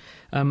show.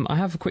 I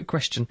have a quick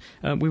question.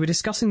 We were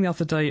discussing the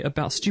other day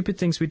about stupid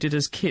things we did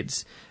as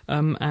kids,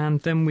 and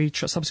then we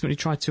subsequently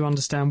tried to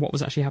understand what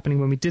was actually happening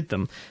when we did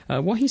them.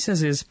 What he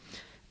says is,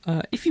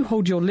 if you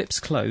hold your lips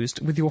closed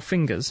with your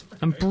fingers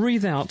and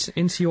breathe out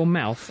into your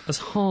mouth as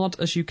hard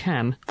as you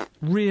can,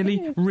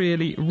 really,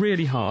 really,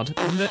 really hard.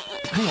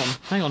 Hang on,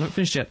 I haven't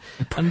finished yet.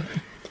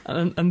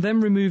 And then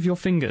remove your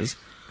fingers,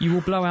 you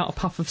will blow out a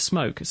puff of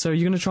smoke. So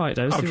you're going to try it,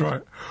 Dave? I'll try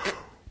it.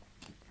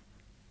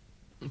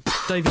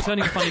 Dave, you're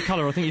turning a funny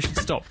colour. I think you should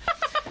stop.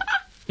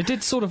 It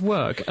did sort of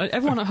work.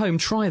 Everyone at home,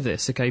 try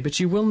this, okay? But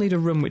you will need a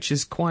room which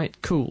is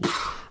quite cool.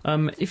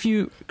 If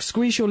you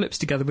squeeze your lips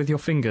together with your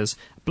fingers,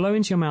 blow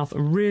into your mouth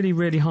really,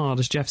 really hard,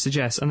 as Jeff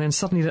suggests, and then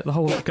suddenly let the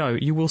whole lot go,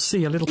 you will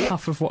see a little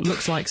puff of what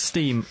looks like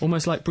steam,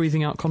 almost like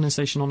breathing out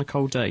condensation on a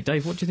cold day.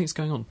 Dave, what do you think's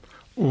going on?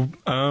 Well,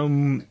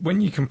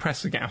 when you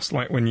compress a gas,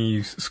 like when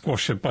you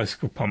squash a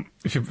bicycle pump,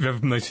 if you've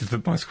ever noticed that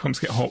bicycle pumps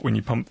get hot when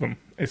you pump them,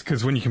 it's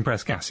because when you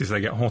compress gases,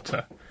 they get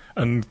hotter.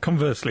 And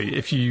conversely,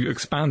 if you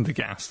expand the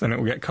gas, then it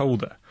will get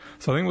colder.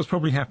 So I think what's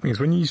probably happening is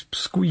when you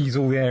squeeze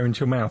all the air into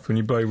your mouth when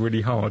you blow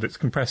really hard, it's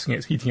compressing it,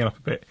 it's heating it up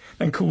a bit,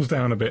 then cools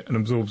down a bit and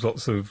absorbs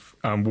lots of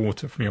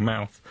water from your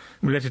mouth.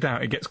 When we let it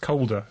out, it gets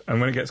colder, and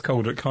when it gets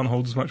colder, it can't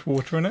hold as much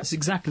water in it. It's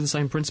exactly the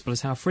same principle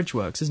as how a fridge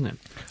works, isn't it?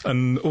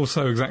 And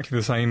also exactly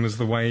the same as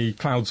the way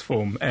clouds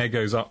form. Air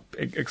goes up,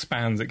 it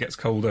expands, it gets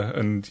colder,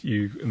 and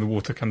the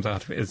water comes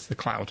out of it as the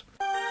cloud.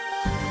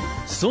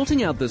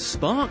 Sorting out the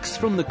sparks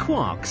from the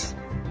quarks.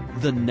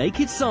 The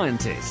Naked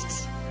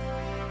Scientists.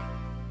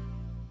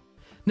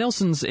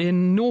 Nelson's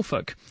in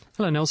Norfolk.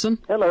 Hello, Nelson.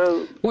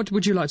 Hello. What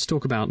would you like to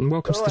talk about? And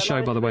welcome to the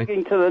show, by the way.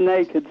 Speaking to the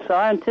Naked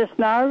Scientist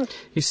now.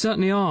 You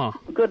certainly are.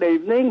 Good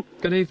evening.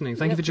 Good evening.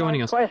 Thank you for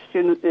joining us. My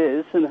question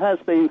is, and has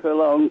been for a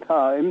long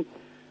time,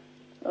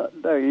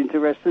 very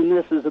interested in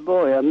this as a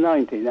boy. I'm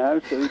 90 now,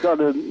 so we've got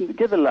to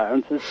give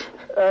allowances.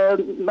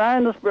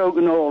 Man has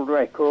broken all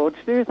records.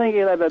 Do you think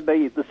he'll ever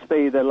beat the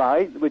speed of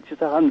light, which is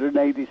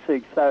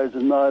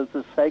 186,000 miles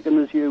a second,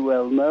 as you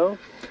well know?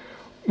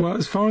 Well,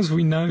 as far as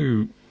we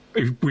know,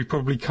 we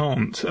probably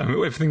can't.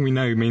 Everything we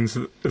know means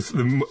that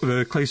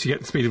the closer you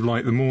get to the speed of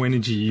light, the more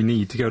energy you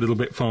need to go a little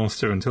bit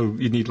faster, until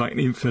you need like an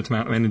infinite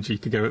amount of energy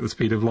to go at the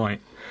speed of light.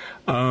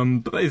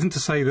 But that isn't to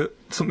say that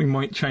something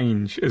might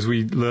change as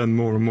we learn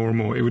more and more and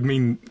more. It would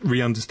mean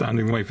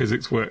re-understanding the way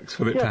physics works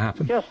for it to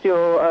happen. Just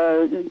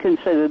your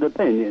considered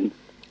opinion.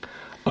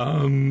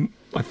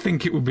 I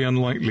think it would be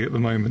unlikely at the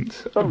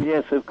moment. Oh,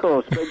 yes, of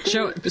course.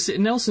 But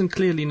Nelson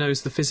clearly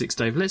knows the physics,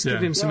 Dave. Let's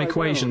give him some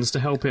equations to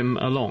help him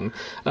along.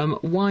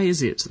 Why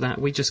is it that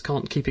we just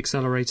can't keep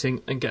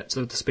accelerating and get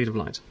to the speed of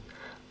light?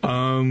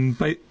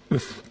 The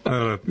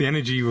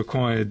energy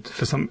required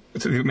for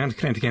the amount of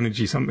kinetic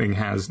energy something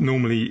has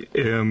normally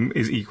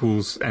is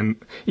equals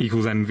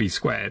mv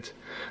squared.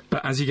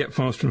 But as you get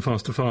faster and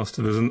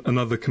faster, there's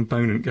another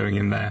component going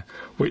in there,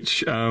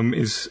 which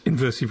is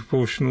inversely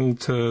proportional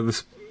to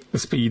the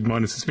speed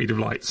minus the speed of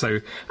light. So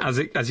as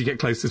you get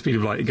close to the speed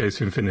of light, it goes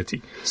to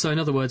infinity. So in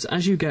other words,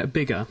 as you get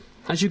bigger,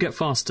 as you get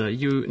faster,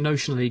 you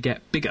notionally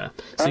get bigger.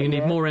 So you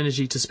need more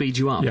energy to speed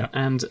you up. Yeah.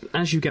 And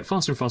as you get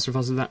faster and faster and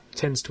faster, that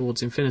tends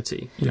towards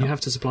infinity. Yeah. You have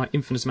to supply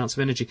infinite amounts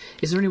of energy.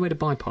 Is there any way to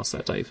bypass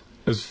that, Dave?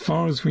 As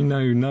far as we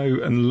know, no,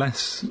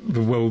 unless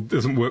the world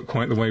doesn't work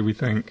quite the way we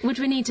think. Would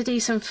we need to do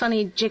some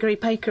funny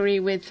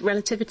jiggery-pokery with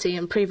relativity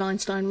and prove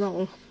Einstein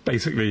wrong?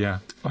 Basically, yeah.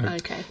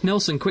 Okay.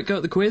 Nelson, quick go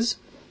at the quiz.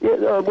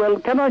 Yeah, well,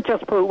 can I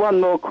just put one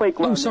more quick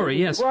one? Oh, sorry,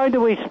 yes. Why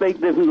do we speak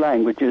different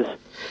languages?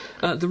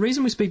 The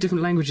reason we speak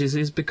different languages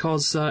is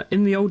because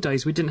in the old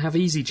days we didn't have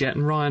EasyJet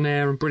and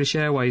Ryanair and British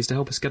Airways to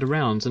help us get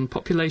around, and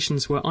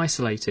populations were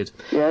isolated.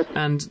 Yes.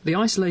 And the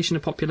isolation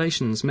of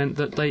populations meant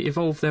that they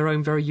evolved their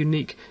own very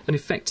unique and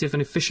effective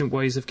and efficient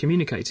ways of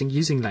communicating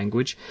using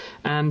language,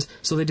 and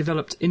so they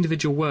developed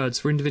individual words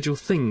for individual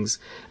things.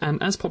 And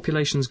as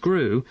populations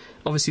grew,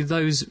 obviously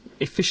those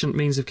efficient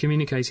means of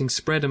communicating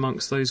spread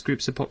amongst those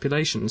groups of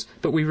populations,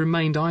 but we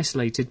remained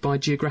isolated by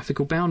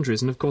geographical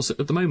boundaries. And of course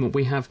at the moment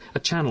we have a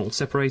channel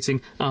separating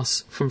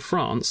us from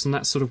France, and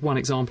that's sort of one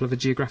example of a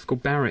geographical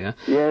barrier.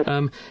 Yes.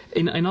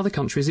 In other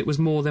countries it was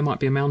more, there might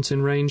be a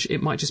mountain range,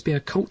 it might just be a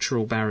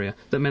cultural barrier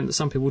that meant that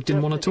some people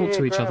didn't want to talk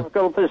to each other.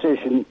 Geographical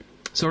position.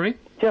 Sorry?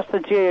 Just the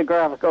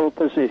geographical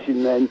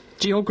position, then.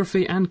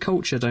 Geography and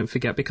culture, don't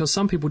forget, because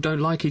some people don't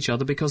like each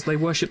other because they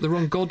worship the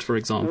wrong god, for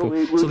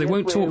example, so they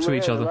won't talk to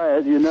each other.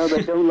 That, you know,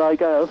 they don't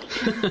like us.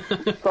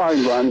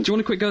 Fine one. Do you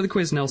want to quick go at the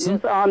quiz,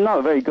 Nelson? Yes, I'm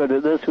not very good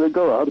at this, but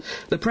go on.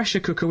 The pressure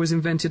cooker was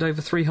invented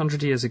over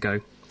 300 years ago.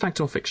 Fact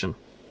or fiction?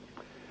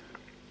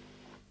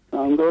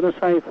 I'm going to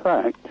say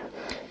fact.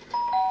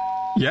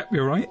 Yep,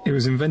 you're right. It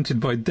was invented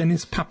by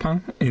Denis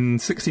Papin in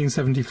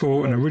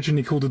 1674 and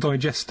originally called a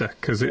digester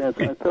because Yes,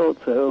 I thought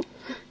so.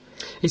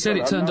 He said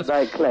Well, it turned I'm not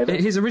that clever.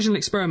 his original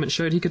experiment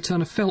showed he could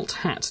turn a felt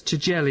hat to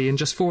jelly in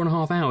just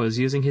 4.5 hours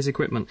using his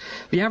equipment.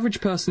 The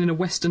average person in a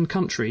Western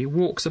country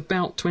walks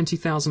about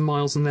 20,000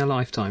 miles in their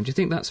lifetime. Do you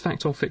think that's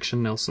fact or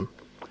fiction, Nelson?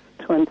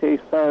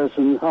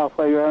 20,000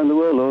 halfway around the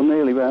world, or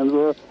nearly around the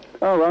world.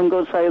 Oh, I'm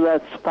going to say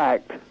that's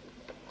fact.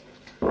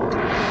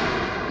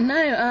 No,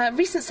 a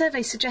recent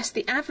survey suggests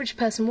the average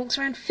person walks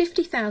around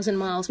 50,000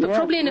 miles, but Yeah,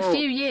 probably in a well.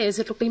 few years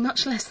it'll be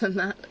much less than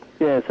that.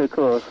 Yes, of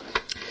course.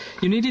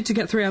 You needed to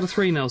get 3 out of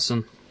 3,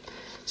 Nelson.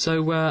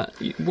 So,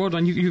 well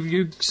done.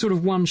 You sort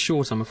of won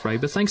short, I'm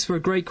afraid. But thanks for a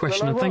great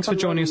question, and thanks for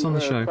joining us on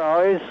the show.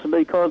 Prize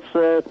because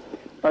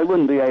I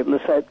wouldn't be able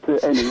to set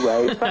it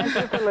anyway. Thank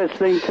you for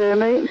listening to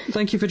me.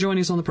 Thank you for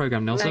joining us on the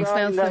programme, Nelson.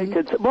 Thanks, Nelson.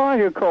 Naked. Why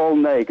are you called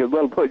naked?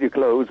 Well, put your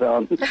clothes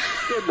on.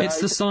 It's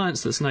the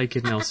science that's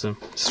naked, Nelson.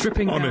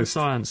 Stripping down Honest.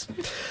 science.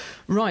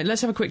 Right,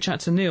 let's have a quick chat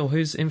to Neil,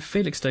 who's in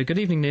Felixstowe. Good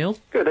evening, Neil.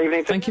 Good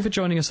evening. Thank you for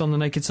joining us on The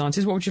Naked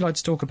Scientist. What would you like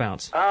to talk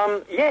about?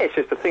 Yeah, it's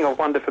just a thing I've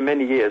wondered for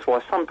many years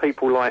why some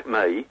people like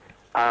me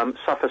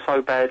suffer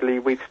so badly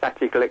with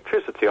static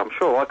electricity. I'm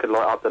sure I could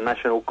light up the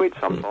national grid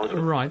sometimes.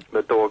 Right.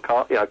 The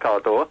car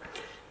door.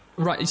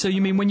 Right, so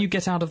you mean when you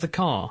get out of the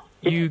car,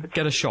 you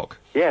get a shock?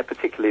 Yeah,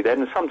 particularly then.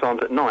 And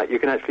sometimes at night you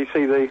can actually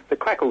see the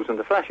crackles and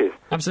the flashes.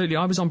 Absolutely.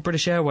 I was on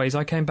British Airways.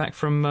 I came back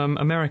from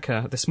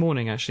America this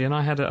morning, actually, and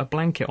I had a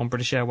blanket on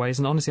British Airways,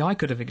 and honestly, I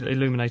could have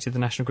illuminated the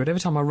national grid. Every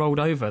time I rolled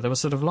over, there was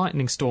sort of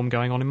lightning storm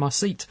going on in my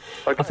seat.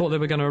 Okay. I thought they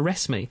were going to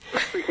arrest me.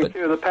 We can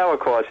cure the power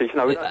crisis, you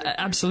know.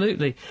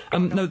 Absolutely.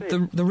 No,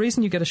 the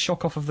reason you get a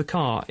shock off of the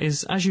car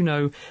is, as you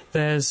know,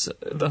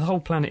 the whole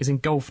planet is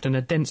engulfed in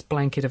a dense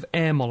blanket of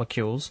air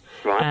molecules,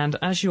 right. And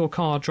as your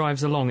car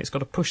drives along, it's got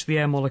to push the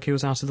air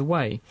molecules out of the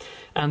way.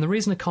 And the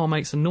reason a car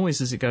makes a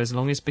noise as it goes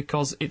along is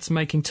because it's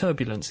making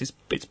turbulence.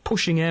 It's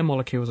pushing air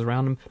molecules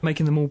around and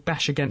making them all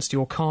bash against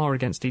your car,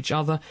 against each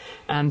other,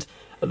 and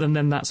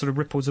then that sort of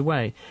ripples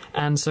away.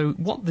 And so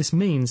what this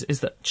means is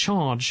that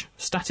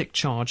static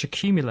charge,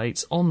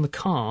 accumulates on the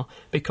car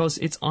because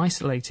it's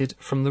isolated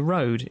from the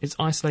road. It's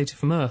isolated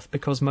from Earth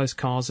because most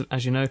cars,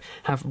 as you know,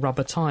 have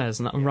rubber tyres,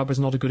 and that rubber is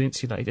not a good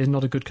insulator, is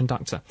not a good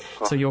conductor.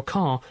 Oh. So your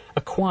car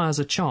acquires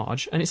a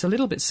charge, and it's a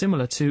little bit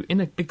similar to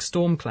in a big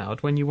storm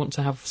cloud when you want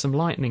to have some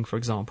lightning, for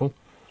example.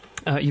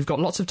 You've got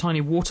lots of tiny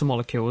water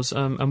molecules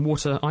and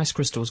water ice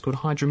crystals called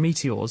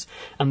hydrometeors,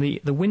 and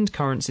the wind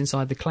currents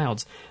inside the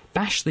clouds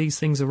bash these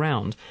things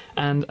around,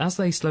 and as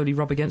they slowly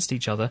rub against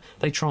each other,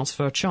 they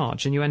transfer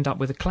charge, and you end up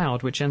with a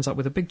cloud which ends up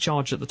with a big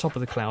charge at the top of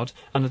the cloud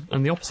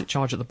and the opposite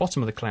charge at the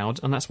bottom of the cloud,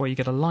 and that's why you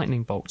get a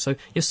lightning bolt. So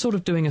you're sort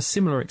of doing a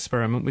similar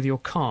experiment with your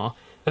car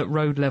at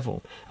road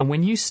level. And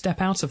when you step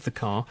out of the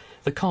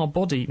car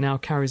body now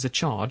carries a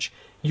charge,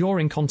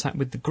 you're in contact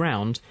with the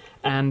ground,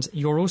 and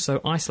you're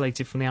also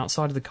isolated from the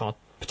outside of the car,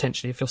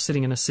 potentially, if you're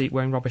sitting in a seat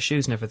wearing rubber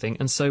shoes and everything.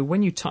 And so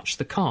when you touch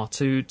the car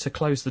to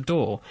close the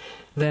door,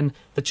 then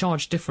the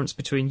charge difference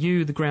between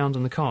you, the ground,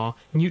 and the car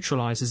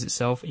neutralises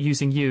itself,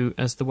 using you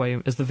as the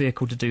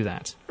vehicle to do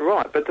that.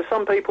 Right, but do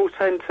some people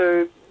tend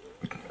to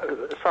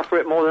suffer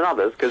it more than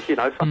others? Because, you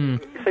know,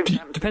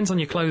 depends on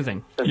your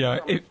clothing. Yeah,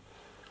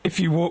 if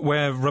you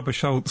wear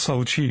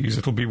rubber-soled shoes,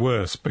 it'll be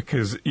worse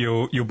because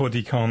your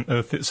body can't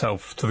earth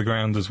itself to the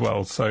ground as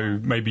well,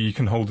 so maybe you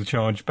can hold the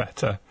charge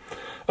better.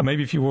 And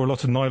maybe if you wore a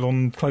lot of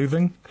nylon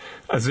clothing,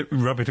 as it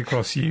rub it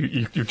across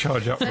you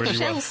charge up really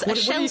well. A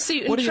shell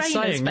suit and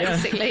trainers,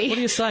 basically. What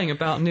are you saying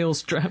about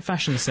Neil's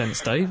fashion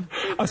sense, Dave?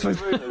 I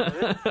suppose...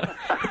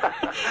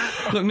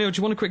 Look, Neil, do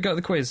you want a quick go at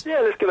the quiz?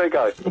 Yeah, let's give it a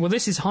go. Well,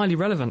 this is highly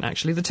relevant,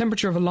 actually. The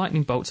temperature of a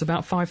lightning bolt's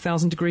about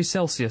 5,000 degrees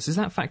Celsius. Is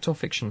that fact or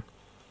fiction?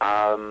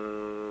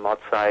 I'd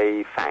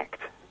say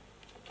fact.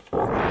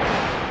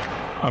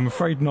 I'm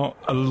afraid not.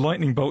 A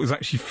lightning bolt is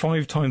actually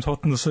 5 times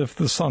hotter than the surface of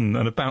the sun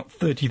and about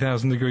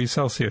 30,000 degrees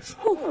Celsius.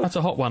 That's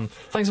a hot one.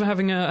 Thanks for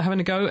having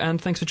a go,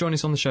 and thanks for joining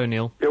us on the show,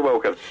 Neil. You're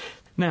welcome.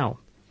 Now,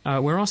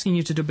 we're asking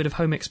you to do a bit of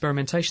home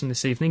experimentation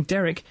this evening.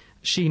 Derek,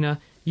 Sheena,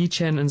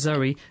 Yi-Chen and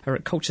Zoe are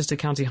at Colchester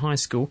County High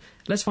School.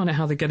 Let's find out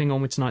how they're getting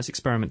on with tonight's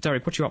experiment.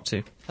 Derek, what are you up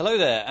to? Hello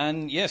there,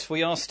 and yes,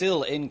 we are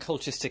still in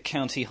Colchester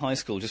County High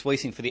School, just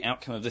waiting for the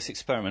outcome of this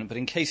experiment. But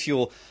in case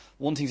you're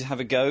wanting to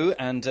have a go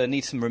and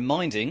need some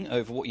reminding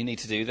over what you need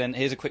to do, then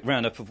here's a quick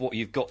roundup of what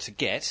you've got to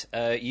get.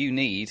 You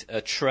need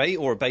a tray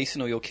or a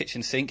basin, or your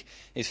kitchen sink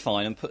is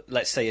fine, and put,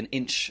 let's say, an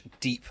inch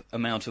deep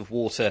amount of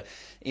water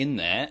in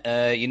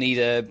there. You need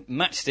a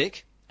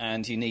matchstick,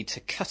 and you need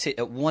to cut it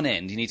at one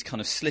end. You need to kind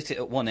of slit it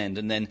at one end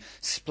and then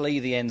splay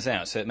the ends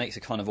out so it makes a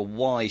kind of a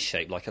Y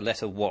shape, like a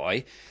letter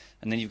Y.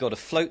 And then you've got to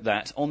float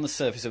that on the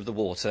surface of the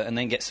water and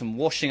then get some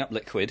washing up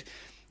liquid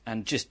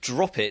and just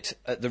drop it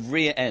at the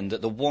rear end,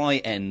 at the Y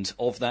end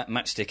of that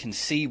matchstick, and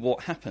see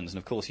what happens. And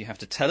of course you have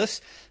to tell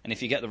us, and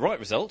if you get the right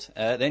result,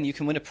 then you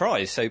can win a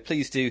prize. So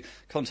please do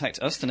contact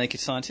us, The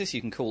Naked Scientists.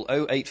 You can call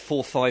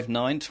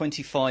 08459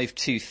 25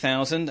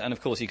 2000, and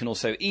of course you can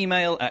also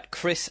email at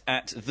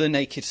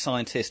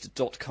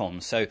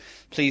chris@thenakedscientist.com. So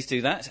please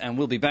do that, and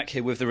we'll be back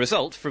here with the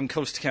result from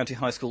Colchester County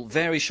High School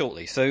very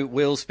shortly. So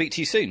we'll speak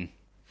to you soon.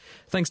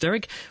 Thanks,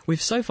 Derek.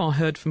 We've so far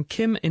heard from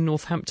Kim in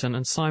Northampton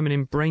and Simon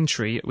in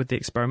Braintree with the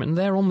experiment, and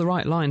they're on the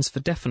right lines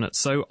for definite.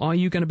 So are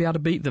you going to be able to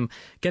beat them?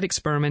 Get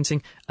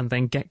experimenting and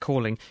then get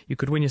calling. You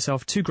could win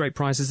yourself 2 great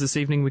prizes this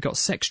evening. We've got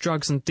Sex,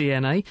 Drugs and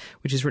DNA,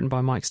 which is written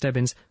by Mike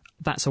Stebbins.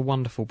 That's a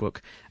wonderful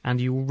book,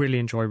 and you will really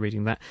enjoy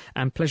reading that.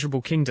 And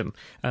Pleasurable Kingdom,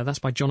 that's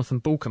by Jonathan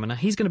Balcombe. Now,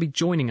 he's going to be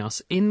joining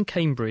us in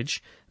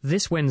Cambridge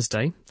this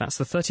Wednesday. That's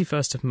the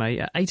 31st of May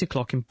at 8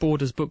 o'clock in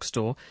Borders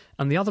Bookstore.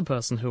 And the other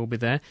person who will be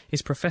there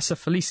is Professor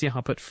Felicia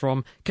Huppert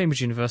from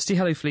Cambridge University.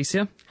 Hello,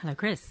 Felicia. Hello,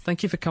 Chris.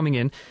 Thank you for coming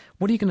in.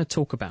 What are you going to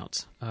talk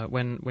about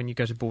when you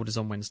go to Borders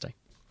on Wednesday?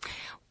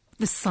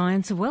 The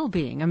science of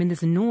well-being. I mean,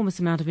 there's an enormous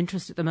amount of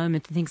interest at the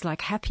moment in things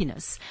like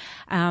happiness,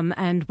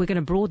 and we're going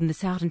to broaden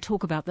this out and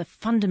talk about the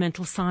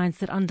fundamental science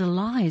that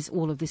underlies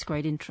all of this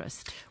great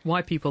interest.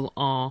 Why people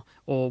are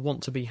or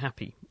want to be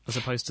happy as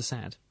opposed to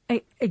sad.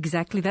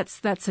 Exactly.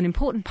 That's an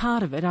important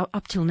part of it.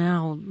 Up till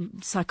now,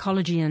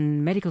 psychology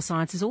and medical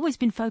science has always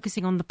been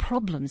focusing on the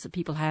problems that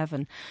people have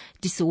and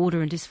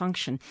disorder and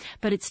dysfunction.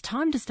 But it's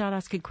time to start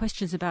asking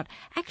questions about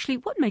actually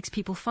what makes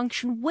people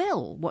function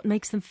well, what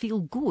makes them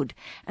feel good.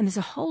 And there's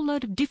a whole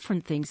load of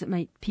different things that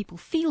make people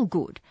feel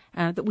good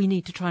that we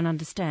need to try and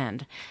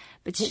understand.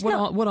 But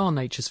what are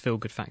nature's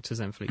feel-good factors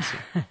then, Felicia?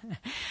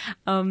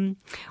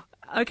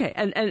 Okay,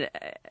 and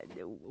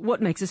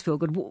what makes us feel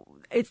good?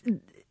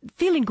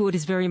 Feeling good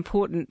is very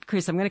important,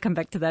 Chris. I'm going to come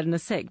back to that in a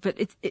sec. But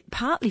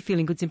partly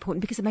feeling good is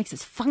important because it makes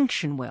us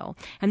function well.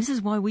 And this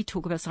is why we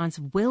talk about science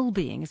of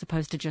well-being as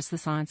opposed to just the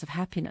science of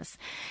happiness.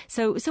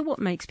 So what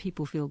makes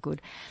people feel good?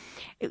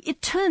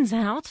 It turns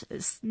out,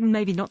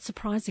 maybe not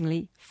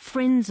surprisingly,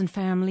 friends and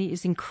family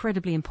is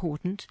incredibly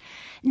important.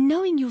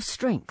 Knowing your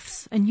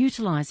strengths and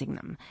utilising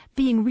them,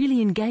 being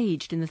really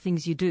engaged in the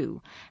things you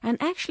do, and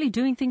actually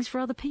doing things for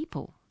other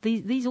people.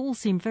 These all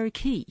seem very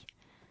key.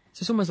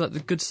 So it's almost like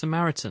the Good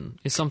Samaritan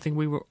is something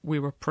we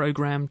were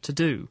programmed to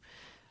do.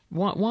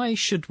 Why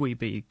should we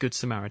be Good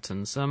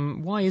Samaritans?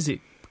 Why is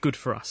it good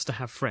for us to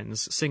have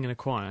friends, sing in a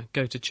choir,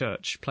 go to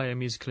church, play a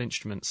musical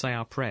instrument, say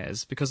our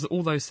prayers? Because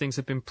all those things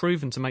have been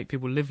proven to make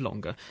people live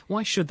longer.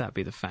 Why should that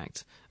be the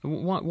fact?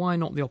 Why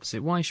not the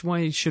opposite? Why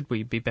should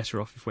we be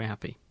better off if we're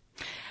happy?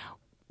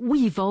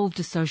 We evolved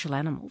as social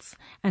animals,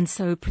 and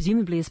so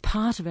presumably as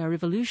part of our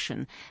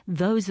evolution,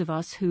 those of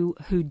us who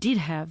did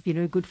have,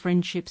 good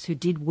friendships, who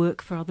did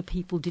work for other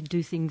people, did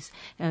do things,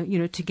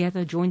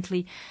 together,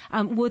 jointly,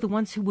 were the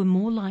ones who were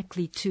more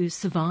likely to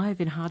survive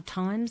in hard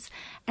times,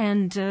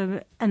 and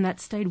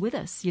that stayed with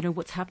us.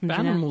 What's happened.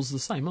 But animals are the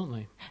same, aren't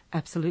they?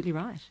 Absolutely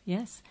right.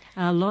 Yes,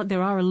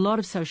 there are a lot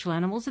of social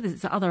animals.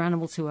 There's other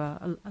animals who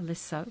are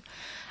less so,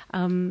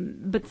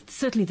 but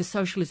certainly the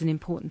social is an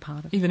important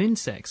part of it. Even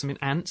insects. I mean,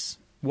 ants.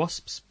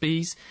 Wasps,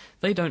 bees,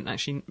 they don't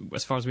actually,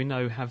 as far as we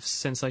know, have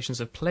sensations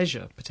of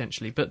pleasure,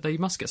 potentially, but they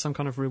must get some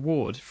kind of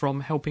reward from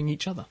helping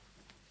each other.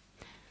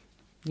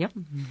 Yep.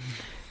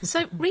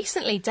 So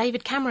recently,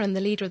 David Cameron,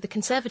 the leader of the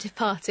Conservative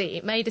Party,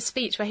 made a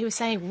speech where he was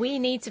saying we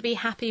need to be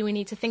happy, we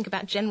need to think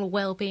about general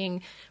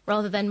well-being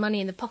rather than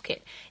money in the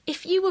pocket.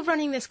 If you were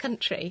running this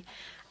country,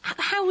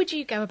 how would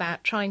you go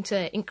about trying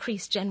to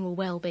increase general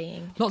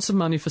well-being? Lots of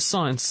money for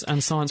science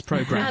and science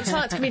programmes. And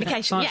science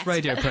communication, science yes.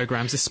 radio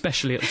programmes,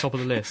 especially at the top of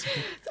the list.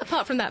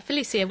 Apart from that,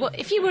 Felicia,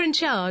 if you were in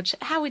charge,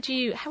 how would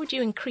you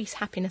increase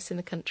happiness in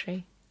the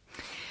country?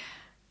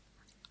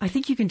 I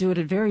think you can do it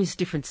at various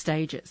different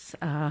stages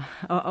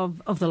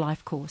of the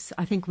life course.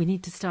 I think we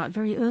need to start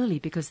very early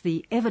because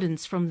the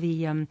evidence from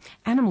the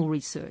animal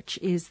research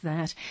is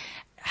that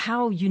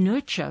how you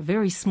nurture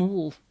very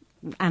small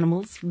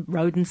animals,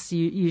 rodents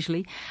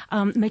usually,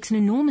 makes an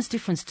enormous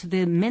difference to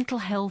their mental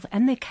health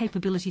and their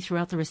capability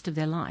throughout the rest of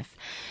their life.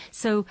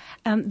 So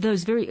we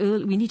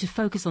need to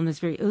focus on those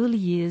very early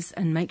years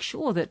and make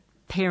sure that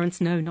parents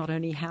know not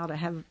only how to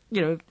have,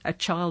 a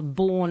child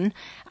born,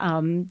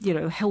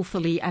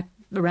 healthily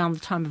around the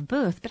time of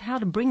birth, but how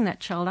to bring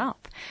that child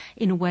up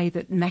in a way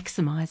that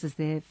maximises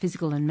their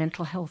physical and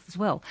mental health as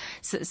well.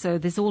 So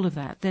there's all of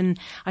that. Then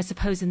I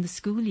suppose in the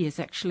school years,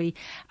 actually,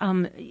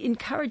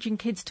 encouraging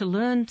kids to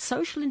learn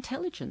social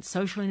intelligence,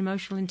 social and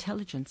emotional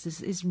intelligence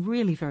is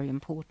really very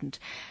important.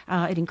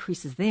 It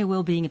increases their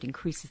well-being, it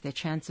increases their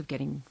chance of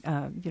getting,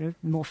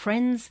 more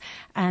friends,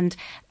 and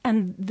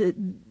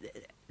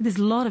there's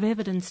a lot of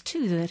evidence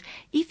too that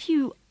if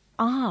you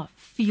are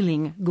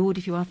feeling good,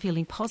 if you are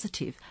feeling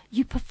positive,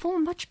 you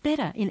perform much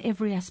better in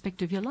every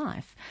aspect of your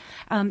life.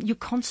 You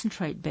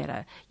concentrate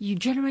better. You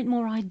generate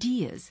more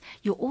ideas.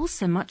 You're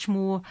also much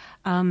more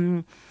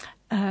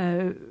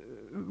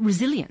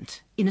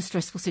resilient in a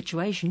stressful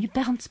situation. You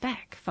bounce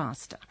back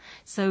faster.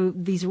 So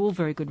these are all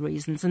very good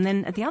reasons. And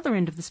then at the other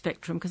end of the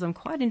spectrum, because I'm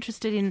quite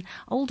interested in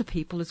older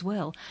people as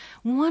well,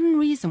 one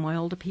reason why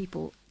older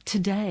people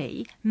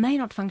today may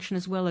not function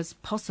as well as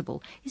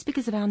possible is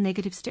because of our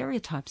negative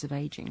stereotypes of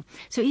aging.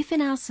 So if in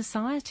our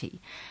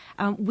society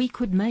we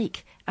could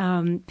make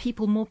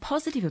people more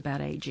positive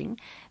about aging,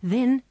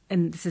 then,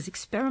 and this is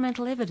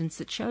experimental evidence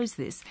that shows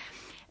this,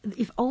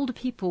 if older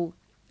people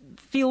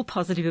feel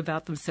positive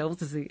about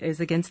themselves as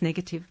against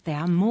negative, they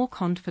are more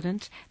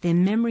confident, their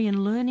memory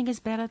and learning is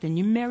better, their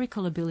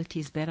numerical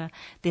ability is better,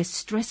 their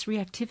stress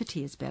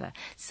reactivity is better.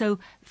 So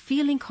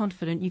feeling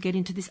confident, you get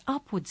into this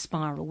upward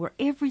spiral where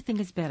everything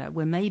is better,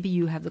 where maybe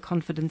you have the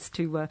confidence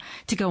to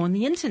go on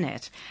the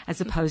internet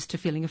as opposed to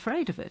feeling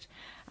afraid of it.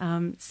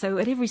 So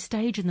at every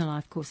stage in the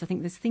life course, I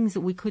think there's things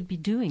that we could be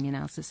doing in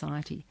our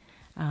society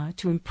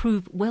to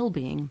improve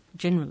well-being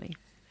generally.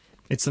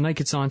 It's the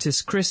Naked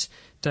Scientists, Chris,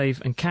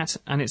 Dave and Kat,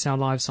 and it's our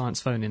live science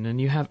phone-in.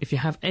 And if you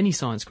have any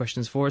science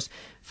questions for us,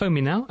 phone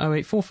me now,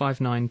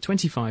 08459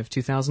 25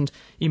 2000,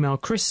 email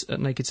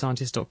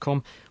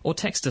chris@nakedscientist.com, or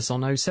text us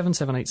on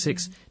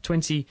 07786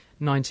 20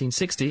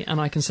 1960. And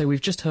I can say we've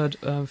just heard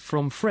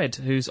from Fred,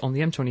 who's on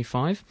the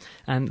M25,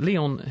 and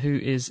Leon, who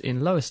is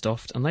in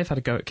Lowestoft, and they've had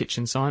a go at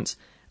kitchen science.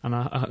 And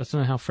I don't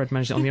know how Fred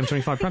managed it on the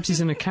M25. Perhaps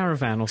he's in a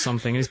caravan or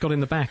something, and he's got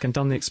in the back and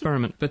done the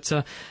experiment. But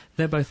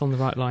they're both on the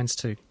right lines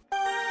too.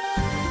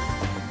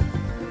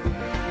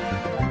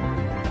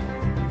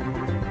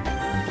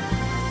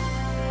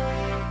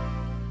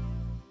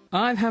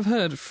 I have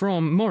heard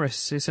from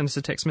Morris, who sent us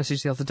a text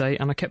message the other day,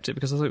 and I kept it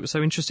because I thought it was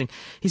so interesting.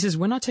 He says,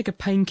 when I take a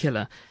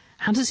painkiller,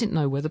 how does it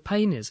know where the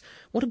pain is?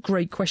 What a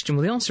great question.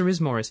 Well, the answer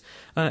is, Morris,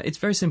 it's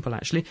very simple,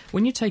 actually.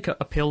 When you take a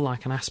pill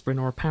like an aspirin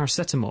or a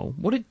paracetamol,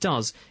 what it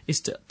does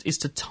is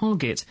to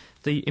target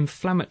the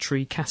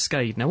inflammatory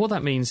cascade. Now, what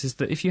that means is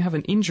that if you have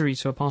an injury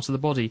to a part of the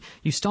body,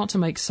 you start to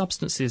make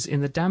substances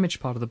in the damaged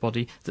part of the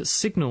body that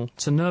signal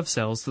to nerve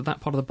cells that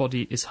that part of the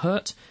body is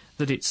hurt,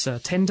 that it's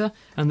tender,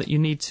 and that you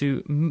need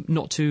to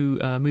not to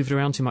move it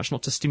around too much,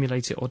 not to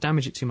stimulate it or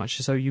damage it too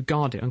much, so you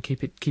guard it and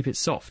keep it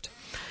soft.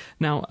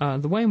 Now,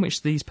 the way in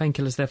which these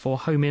painkillers therefore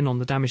home in on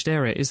the damaged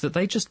area is that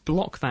they just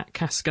block that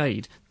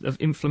cascade of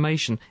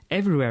inflammation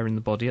everywhere in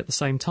the body at the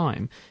same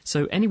time.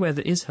 So anywhere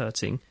that is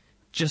hurting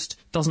just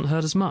doesn't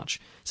hurt as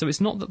much. So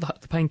it's not that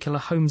the painkiller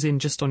homes in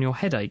just on your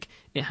headache.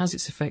 It has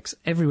its effects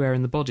everywhere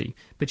in the body,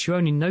 but you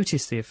only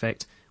notice the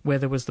effect where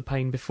there was the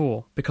pain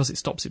before, because it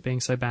stops it being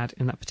so bad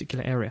in that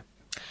particular area.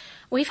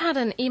 We've had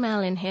an email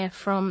in here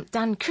from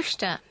Dan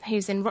Kushter,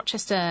 who's in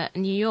Rochester,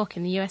 New York,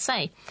 in the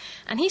USA.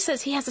 And he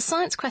says he has a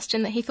science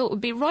question that he thought would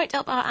be right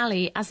up our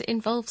alley, as it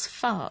involves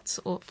farts,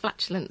 or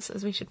flatulence,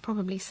 as we should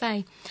probably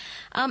say.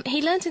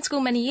 He learnt in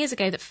school many years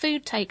ago that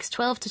food takes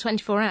 12 to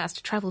 24 hours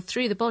to travel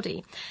through the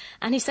body.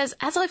 And he says,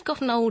 as I've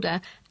gotten older,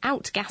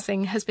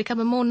 outgassing has become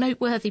a more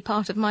noteworthy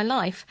part of my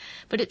life,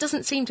 but it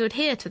doesn't seem to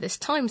adhere to this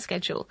time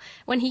schedule.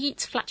 When he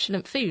eats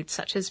flatulent foods,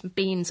 such as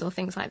beans or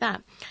things like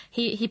that,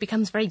 he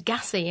becomes very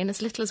gassy in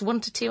as little as 1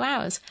 to 2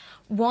 hours.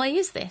 Why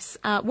is this?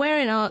 Where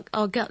in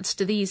our guts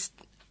do these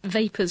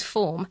vapours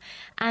form,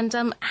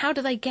 and how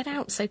do they get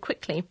out so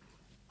quickly?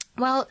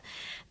 Well,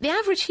 the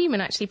average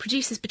human actually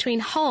produces between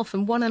 0.5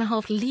 and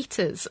 1.5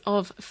 litres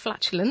of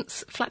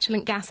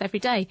flatulent gas every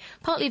day.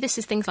 Partly this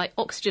is things like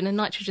oxygen and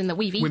nitrogen that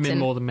we've eaten. Women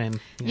more than men.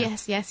 Yeah.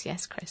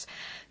 Yes, Chris.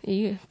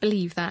 You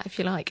believe that, if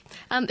you like.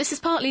 This is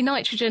partly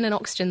nitrogen and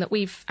oxygen that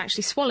we've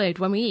actually swallowed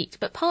when we eat,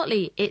 but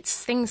partly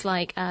it's things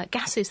like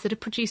gases that are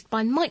produced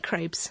by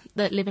microbes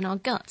that live in our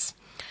guts.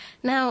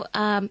 Now,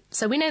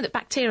 so we know that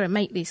bacteria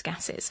make these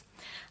gases,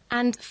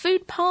 and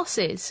food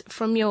passes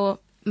from your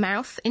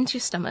mouth into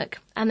your stomach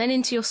and then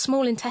into your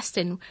small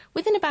intestine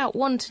within about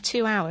 1 to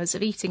 2 hours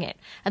of eating it.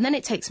 And then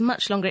it takes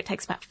much longer. It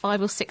takes about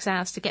 5 or 6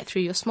 hours to get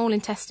through your small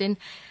intestine,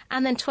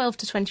 and then 12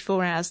 to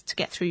 24 hours to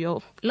get through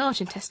your large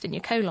intestine,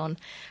 your colon.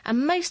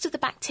 And most of the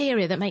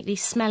bacteria that make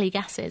these smelly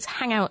gases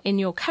hang out in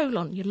your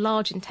colon, your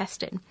large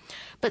intestine.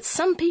 But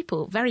some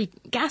people, very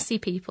gassy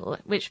people,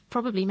 which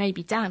probably may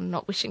be Dan,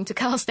 not wishing to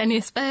cast any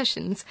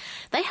aspersions,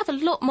 they have a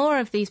lot more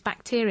of these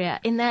bacteria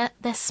in their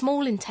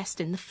small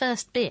intestine, the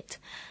first bit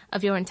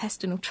of your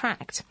intestinal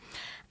tract.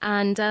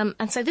 And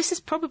so this is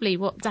probably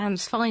what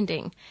Dan's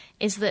finding,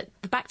 is that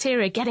the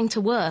bacteria getting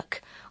to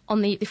work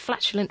on the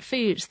flatulent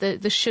foods,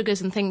 the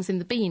sugars and things in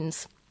the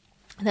beans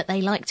that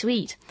they like to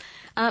eat,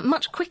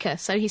 much quicker.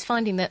 So he's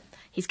finding that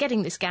he's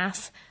getting this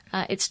gas.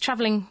 It's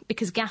travelling,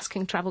 because gas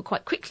can travel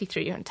quite quickly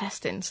through your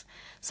intestines.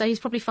 So he's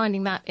probably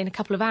finding that in a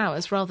couple of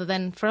hours, rather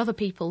than for other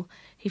people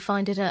who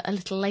find it a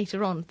little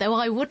later on. Though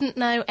I wouldn't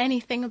know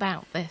anything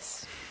about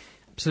this.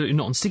 Absolutely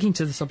not. And sticking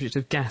to the subject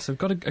of gas, I've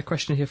got a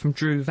question here from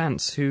Drew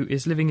Vance, who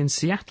is living in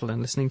Seattle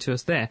and listening to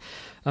us there.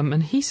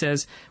 And he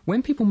says,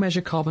 when people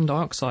measure carbon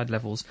dioxide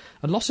levels,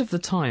 a lot of the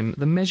time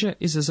the measure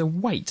is as a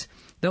weight.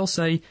 They'll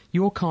say,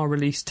 your car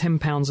released 10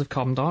 pounds of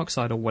carbon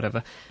dioxide or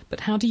whatever.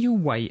 But how do you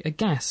weigh a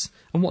gas?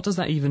 And what does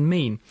that even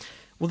mean?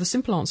 Well, the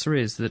simple answer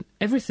is that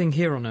everything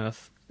here on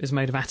Earth is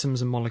made of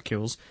atoms and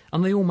molecules,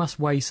 and they all must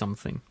weigh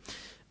something.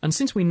 And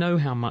since we know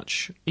how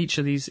much each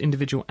of these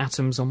individual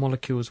atoms or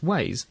molecules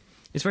weighs,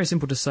 it's very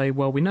simple to say,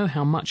 well, we know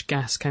how much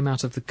gas came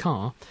out of the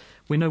car.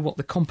 We know what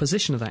the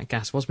composition of that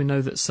gas was. We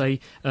know that, say,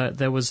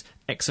 there was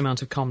X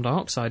amount of carbon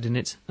dioxide in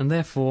it, and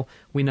therefore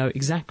we know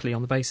exactly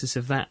on the basis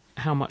of that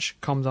how much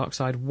carbon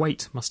dioxide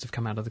weight must have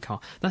come out of the car.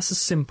 That's a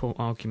simple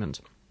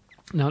argument.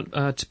 Now,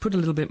 to put a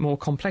little bit more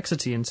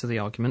complexity into the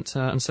argument,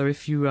 and so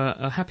if you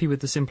are happy with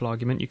the simple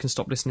argument, you can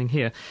stop listening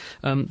here.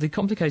 The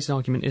complicated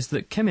argument is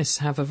that chemists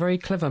have a very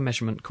clever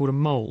measurement called a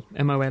mole,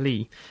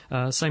 M-O-L-E,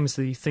 same as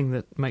the thing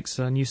that makes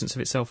a nuisance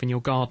of itself in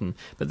your garden.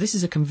 But this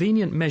is a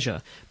convenient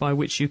measure by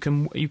which you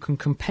can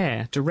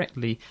compare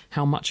directly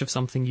how much of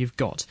something you've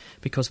got,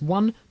 because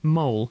 1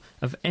 mole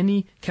of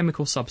any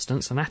chemical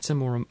substance, an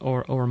atom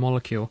or a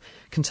molecule,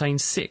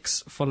 contains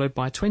 6 followed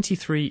by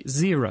 23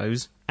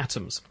 zeros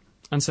atoms.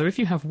 And so if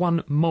you have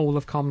 1 mole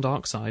of carbon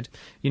dioxide,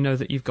 you know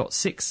that you've got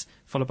 6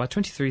 followed by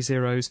 23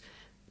 zeros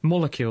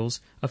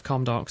molecules of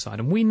carbon dioxide.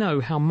 And we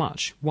know how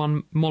much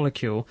 1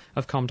 molecule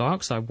of carbon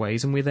dioxide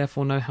weighs, and we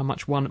therefore know how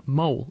much 1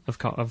 mole of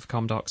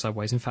carbon dioxide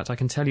weighs. In fact, I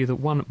can tell you that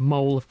 1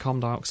 mole of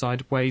carbon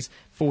dioxide weighs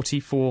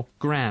 44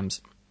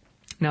 grams.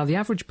 Now, the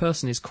average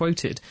person is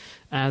quoted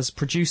as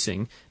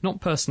producing,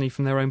 not personally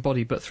from their own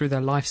body, but through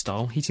their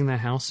lifestyle, heating their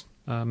house,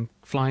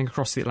 flying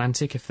across the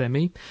Atlantic, if they're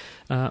me,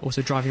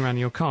 also driving around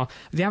in your car.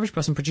 The average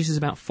person produces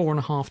about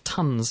 4.5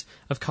 tonnes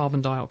of carbon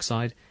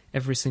dioxide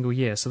every single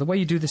year. So the way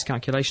you do this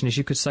calculation is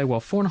you could say, well,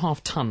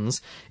 4.5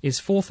 tonnes is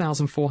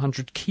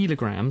 4,400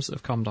 kilograms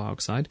of carbon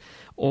dioxide,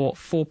 or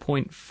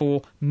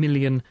 4.4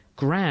 million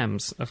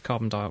grams of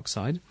carbon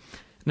dioxide.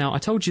 Now, I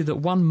told you that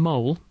 1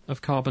 mole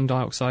of carbon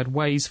dioxide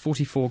weighs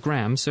 44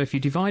 grams, so if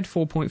you divide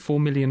 4.4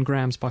 million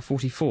grams by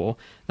 44,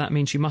 that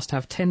means you must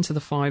have 10 to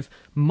the 5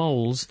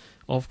 moles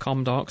of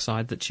carbon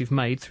dioxide that you've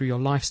made through your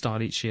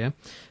lifestyle each year.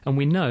 And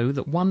we know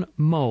that 1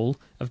 mole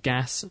of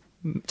gas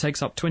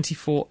takes up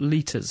 24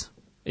 litres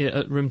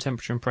at room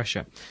temperature and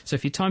pressure. So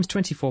if you times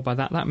 24 by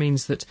that, that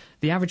means that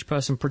the average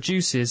person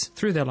produces,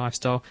 through their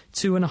lifestyle,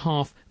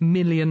 2.5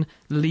 million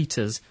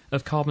litres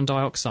of carbon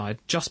dioxide,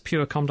 just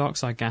pure carbon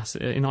dioxide gas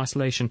in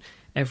isolation,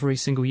 every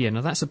single year. Now,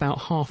 that's about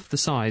half the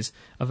size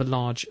of a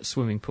large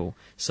swimming pool,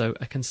 so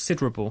a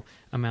considerable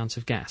amount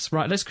of gas.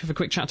 Right, let's have a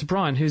quick chat to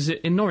Brian, who's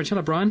in Norwich.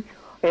 Hello, Brian.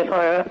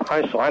 Yes,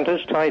 hi,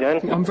 scientist. How you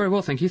doing? I'm very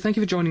well, thank you. Thank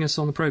you for joining us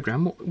on the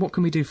programme. What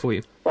can we do for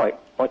you? Right,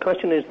 my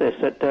question is this,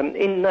 that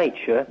in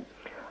nature,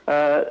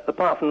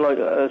 apart from like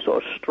a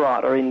sort of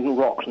strata in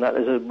rocks and that,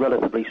 there's a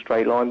relatively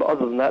straight line, but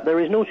other than that, there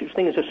is no such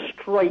thing as a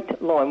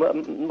straight line.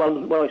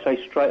 When I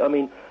say straight, I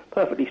mean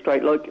perfectly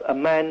straight, like a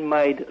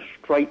man-made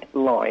straight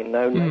line.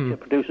 Now, nature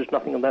produces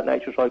nothing of that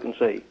nature, so I can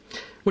see.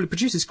 Well, it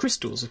produces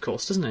crystals, of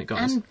course, doesn't it,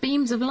 guys? And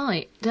beams of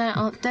light.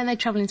 Don't they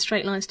travel in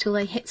straight lines till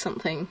they hit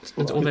something?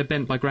 Or they're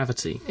bent by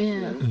gravity.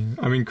 Yeah.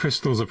 I mean,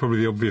 crystals are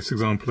probably the obvious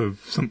example of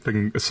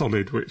something, a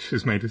solid, which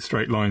is made of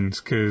straight lines,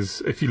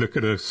 because if you look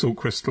at a salt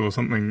crystal or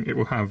something, it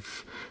will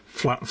have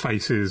flat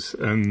faces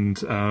and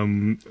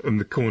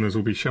the corners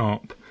will be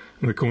sharp.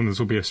 And the corners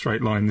will be a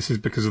straight line. This is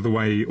because of the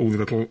way all the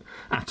little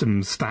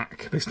atoms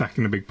stack. They stack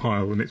in a big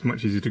pile, and it's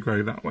much easier to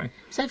grow that way.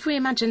 So if we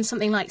imagine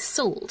something like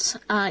salt,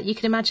 you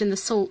can imagine the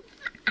salt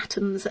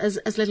atoms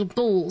as little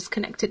balls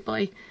connected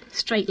by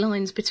straight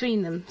lines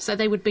between them. So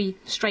they would be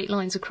straight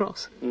lines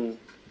across.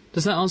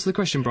 Does that answer the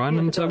question, Brian?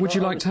 And would you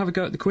like to have a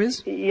go at the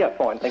quiz? Yeah,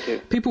 fine, thank you.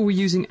 People were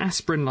using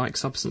aspirin-like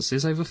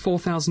substances over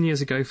 4,000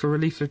 years ago for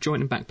relief of joint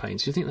and back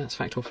pains. Do you think that's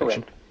fact or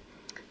fiction? Correct.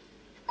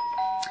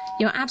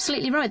 You're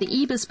absolutely right.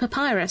 The Ebers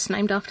papyrus,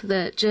 named after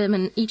the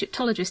German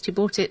Egyptologist who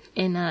brought it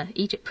in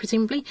Egypt,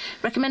 presumably,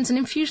 recommends an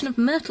infusion of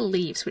myrtle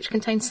leaves, which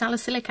contain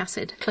salicylic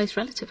acid, a close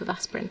relative of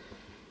aspirin.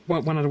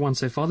 Well, 1 out of 1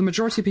 so far. The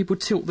majority of people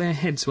tilt their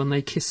heads when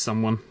they kiss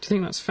someone. Do you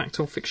think that's fact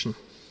or fiction?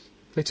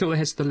 They tilt their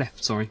heads to the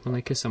left, when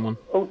they kiss someone.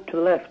 Oh, to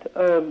the left.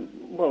 Well,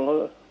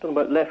 I don't know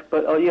about left,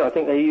 but yeah, I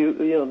think you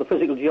know, the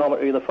physical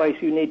geometry of the face,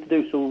 you need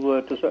to do so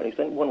to a certain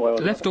extent, one way or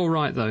left or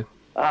right, though?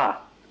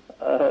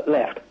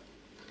 Left.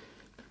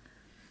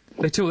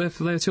 They tilt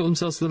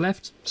themselves to the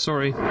left?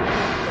 Sorry.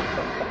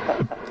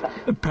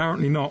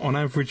 Apparently not. On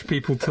average,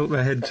 people tilt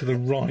their head to the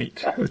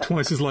right. They're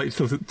twice as likely to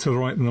tilt it to the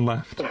right than the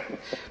left.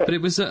 But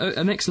it was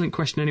an excellent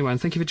question anyway,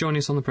 and thank you for joining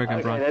us on the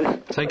programme, Brian.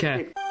 Then. Take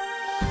care.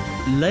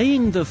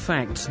 Laying the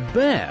facts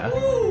bare,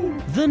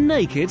 the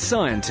Naked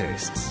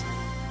Scientists.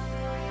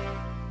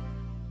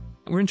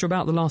 We're into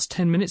about the last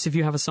 10 minutes. If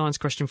you have a science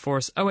question for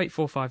us,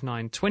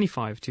 08459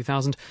 25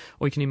 2000,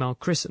 or you can email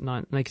chris at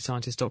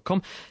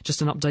nakedscientist.com.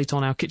 Just an update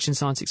on our kitchen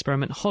science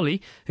experiment.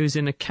 Holly, who's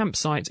in a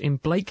campsite in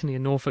Blakeney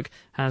in Norfolk,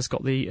 has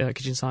got the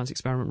kitchen science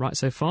experiment right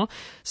so far.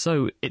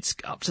 So it's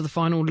up to the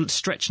final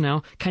stretch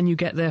now. Can you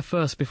get there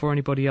first before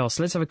anybody else?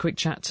 Let's have a quick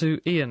chat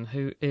to Ian,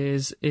 who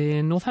is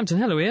in Northampton.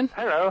 Hello, Ian.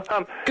 Hello.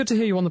 Good to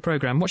hear you on the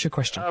programme. What's your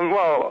question?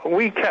 Well,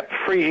 we kept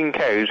freezing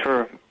cows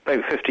for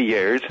about 50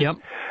 years. Yep.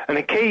 And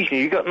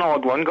occasionally you got an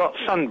odd one, got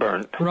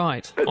sunburnt.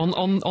 Right. On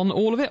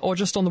all of it, or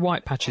just on the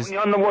white patches? Only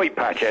on the white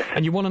patches.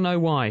 And you want to know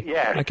why?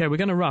 Yes. Okay, we're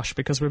going to rush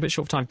because we're a bit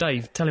short of time.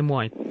 Dave, tell him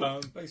why.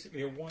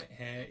 Basically, a white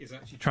hair is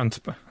actually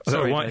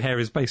hair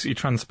is basically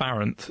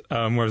transparent,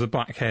 whereas a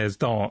black hair is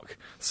dark.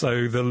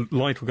 So the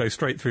light will go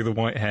straight through the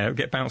white hair,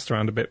 get bounced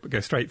around a bit, but go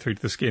straight through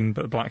to the skin.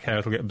 But the black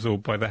hair will get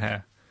absorbed by the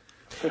hair.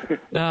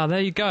 There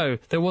you go.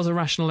 There was a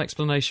rational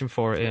explanation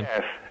for it, Ian.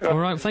 Yes. All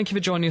right, thank you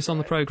for joining us on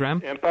the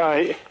programme. Yeah,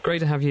 bye. Great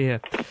to have you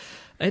here.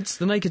 It's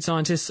The Naked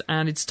Scientists,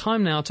 and it's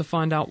time now to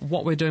find out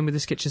what we're doing with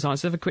this kitchen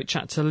science. Let's have a quick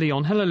chat to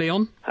Leon. Hello,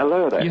 Leon.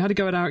 Hello there. You had a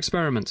go at our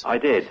experiment. I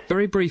did.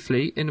 Very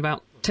briefly, in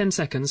about 10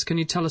 seconds, can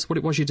you tell us what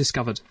it was you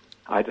discovered?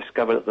 I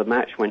discovered that the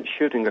match went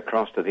shooting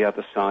across to the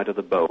other side of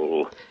the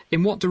bowl.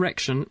 In what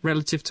direction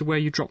relative to where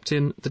you dropped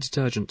in the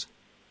detergent?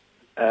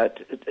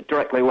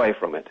 Directly away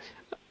from it.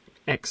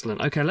 Excellent.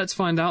 OK, let's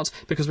find out,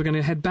 because we're going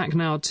to head back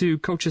now to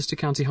Colchester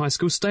County High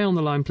School. Stay on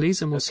the line, please,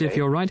 and we'll see if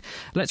you're right.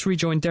 Let's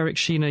rejoin Derek,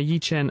 Sheena, Yi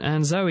Chen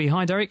and Zoe.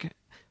 Hi, Derek.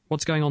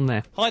 What's going on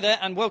there? Hi there,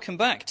 and welcome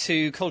back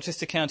to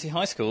Colchester County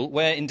High School,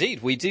 where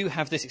indeed we do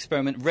have this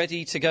experiment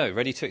ready to go,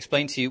 ready to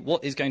explain to you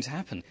what is going to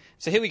happen.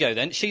 So here we go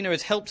then. Sheena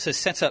has helped us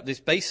set up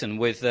this basin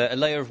with a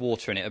layer of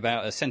water in it,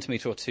 about a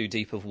centimetre or two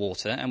deep of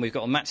water, and we've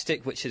got a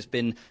matchstick which has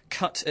been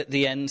cut at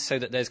the end so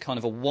that there's kind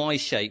of a Y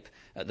shape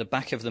at the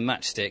back of the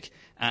matchstick,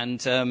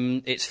 and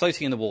it's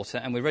floating in the water,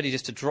 and we're ready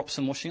just to drop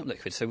some washing up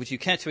liquid. So would you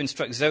care to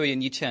instruct Zoe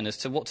and Yichen as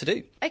to what to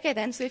do? Okay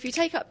then, so if you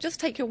just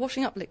take your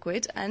washing up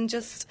liquid and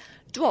just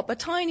drop a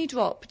tiny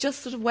drop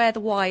just sort of where the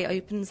Y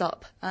opens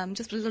up,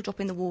 just a little drop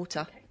in the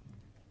water.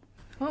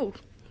 Oh,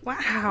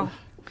 wow.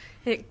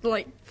 It,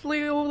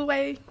 flew all the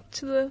way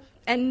to the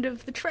end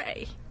of the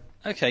tray.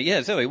 OK,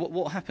 yeah, Zoe,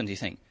 what happened, do you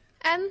think?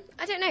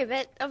 I don't know,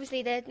 but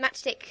obviously the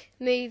matchstick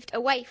moved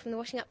away from the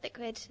washing up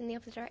liquid in the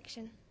opposite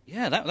direction.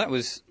 Yeah, that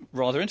was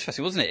rather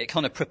interesting, wasn't it? It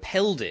kind of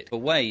propelled it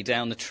away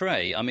down the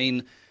tray. I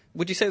mean,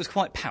 would you say it was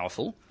quite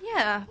powerful?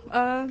 Yeah,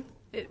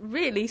 it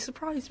really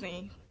surprised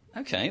me.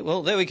 OK,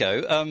 well, there we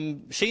go.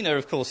 Sheena,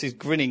 of course, is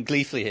grinning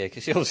gleefully here,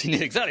 because she obviously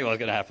knew exactly what was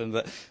going to happen.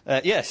 But,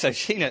 yeah, so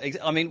Sheena,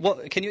 I mean,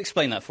 can you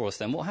explain that for us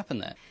then? What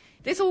happened there?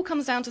 This all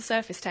comes down to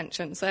surface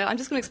tension, so I'm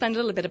just going to explain a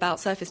little bit about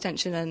surface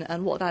tension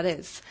and what that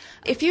is.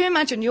 If you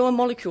imagine you're a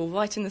molecule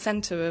right in the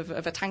centre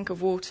of a tank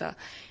of water,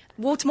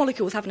 water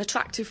molecules have an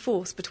attractive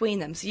force between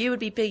them, so you would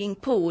be being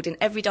pulled in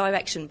every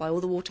direction by all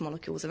the water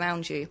molecules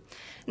around you.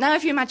 Now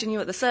if you imagine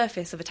you're at the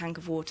surface of a tank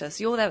of water,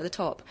 so you're there at the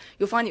top,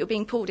 you'll find that you're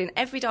being pulled in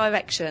every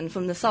direction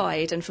from the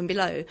side and from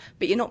below,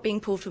 but you're not being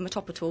pulled from the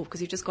top at all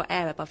because you've just got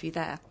air above you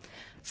there.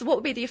 So what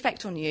would be the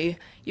effect on you?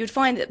 You would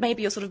find that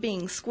maybe you're sort of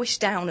being squished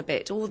down a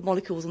bit. All the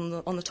molecules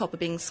on the top are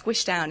being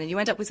squished down, and you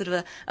end up with sort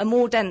of a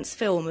more dense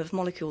film of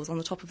molecules on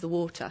the top of the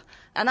water.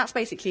 And that's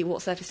basically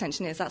what surface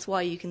tension is. That's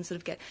why you can sort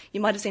of get...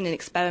 You might have seen an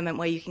experiment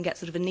where you can get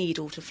sort of a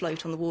needle to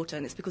float on the water,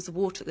 and it's because the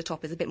water at the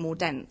top is a bit more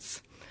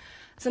dense.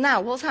 So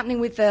now, what's happening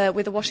with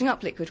the washing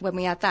up liquid when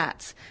we add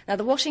that? Now,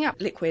 the washing up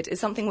liquid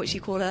is something which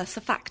you call a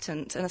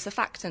surfactant, and a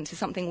surfactant is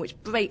something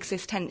which breaks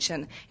this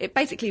tension. It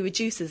basically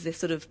reduces this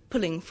sort of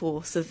pulling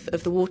force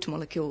of the water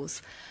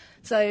molecules.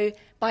 So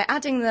by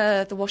adding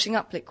the washing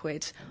up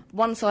liquid,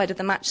 one side of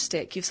the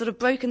matchstick, you've sort of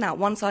broken out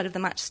one side of the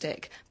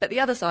matchstick, but the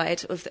other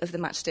side of the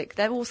matchstick,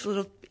 they're all sort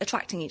of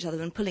attracting each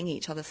other and pulling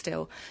each other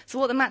still. So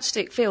what the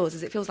matchstick feels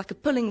is it feels like a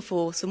pulling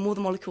force from all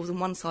the molecules on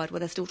one side where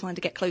they're still trying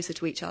to get closer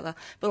to each other,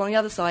 but on the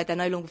other side they're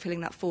no longer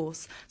feeling that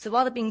force. So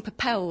rather being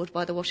propelled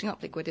by the washing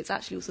up liquid, it's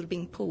actually sort of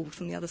being pulled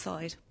from the other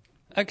side.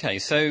 OK,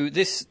 so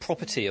this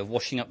property of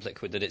washing up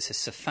liquid, that it's a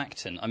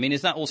surfactant, I mean,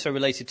 is that also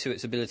related to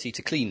its ability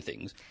to clean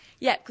things?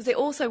 Yeah, because it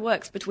also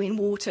works between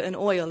water and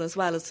oil as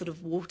well as sort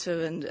of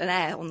water and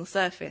air on the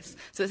surface.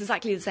 So it's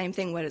exactly the same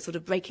thing where it's sort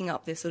of breaking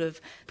up this sort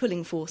of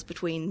pulling force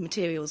between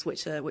materials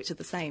which are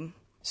the same.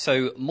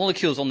 So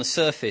molecules on the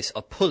surface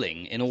are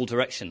pulling in all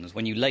directions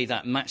when you lay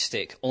that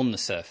matchstick on the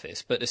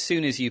surface, but as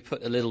soon as you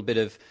put a little bit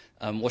of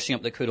washing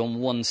up liquid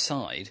on one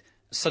side,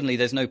 suddenly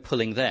there's no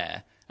pulling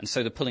there. And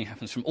so the pulling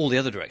happens from all the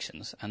other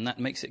directions, and that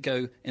makes it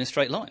go in a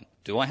straight line.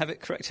 Do I have it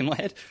correct in my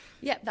head?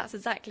 Yep, that's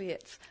exactly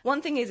it.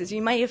 One thing is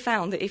you may have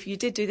found that if you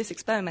did do this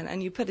experiment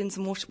and you put in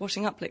some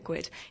washing up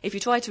liquid, if you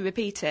try to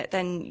repeat it,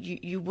 then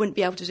you wouldn't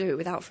be able to do it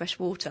without fresh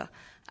water.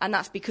 And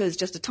that's because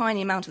just a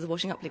tiny amount of the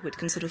washing up liquid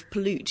can sort of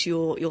pollute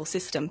your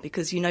system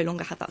because you no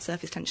longer have that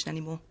surface tension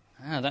anymore.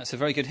 Ah, that's a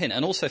very good hint.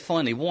 And also,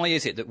 finally, why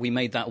is it that we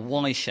made that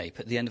Y shape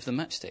at the end of the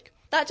matchstick?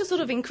 That just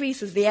sort of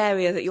increases the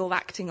area that you're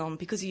acting on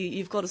because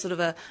you've got a sort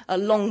of a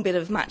long bit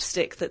of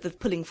matchstick that the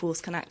pulling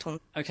force can act on.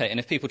 OK, and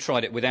if people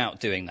tried it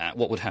without doing that,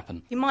 what would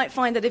happen? You might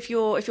find that if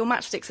your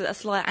matchstick's at a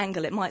slight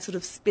angle, it might sort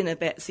of spin a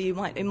bit, so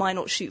it might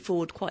not shoot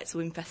forward quite so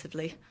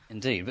impressively.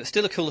 Indeed, but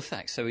still a cool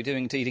effect, so we do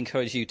indeed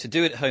encourage you to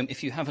do it at home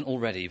if you haven't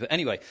already. But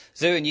anyway,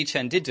 Zoe and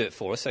Yichen did do it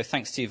for us, so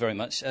thanks to you very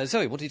much.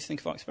 Zoe, what did you think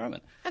of our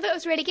experiment? I thought it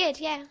was really good,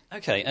 yeah.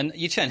 OK, and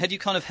Yichen, had you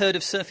kind of heard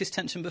of surface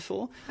tension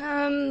before?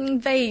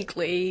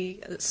 Vaguely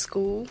at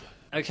school.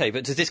 Okay,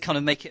 but does this kind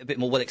of make it a bit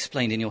more well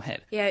explained in your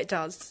head? Yeah, it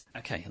does.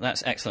 Okay,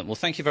 that's excellent. Well,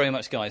 thank you very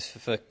much, guys,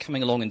 for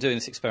coming along and doing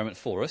this experiment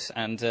for us.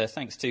 And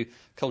thanks to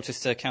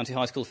Colchester County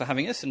High School for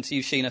having us, and to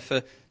you, Sheena,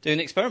 for doing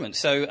the experiment.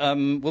 So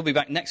we'll be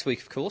back next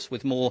week, of course,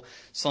 with more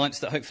science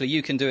that hopefully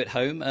you can do at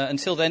home.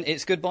 Until then,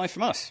 it's goodbye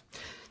from us.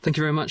 Thank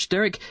you very much,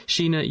 Derek,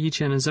 Sheena,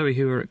 Yichen and Zoe,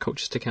 who are at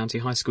Colchester County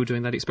High School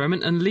doing that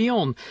experiment. And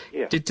Leon,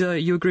 did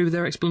you agree with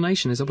their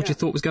explanation? Is that what you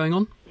thought was going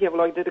on? Yeah,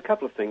 well, I did a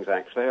couple of things,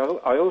 actually.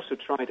 I also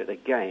tried it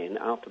again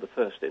after the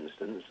first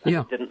instance, and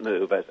it didn't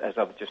move, as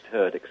I've just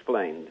heard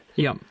explained.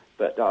 Yeah.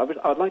 But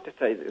I'd like to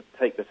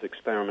take this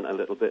experiment a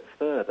little bit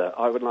further.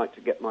 I would like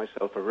to get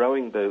myself a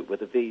rowing boat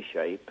with a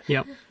V-shape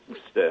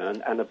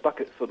stern and a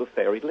bucket full of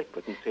fairy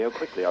liquid and see how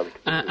quickly I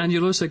can. And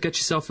you'll also get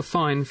yourself a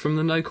fine from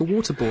the local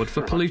water board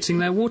for polluting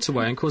their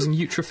waterway and causing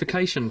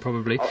eutrophication,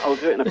 probably. I'll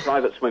do it in a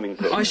private swimming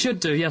pool. I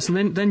should do, yes,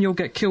 and then you'll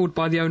get killed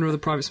by the owner of the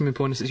private swimming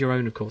pool, and this is your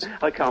own, of course.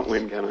 I can't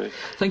win, can I?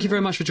 Thank you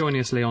very much for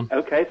joining us, Leon.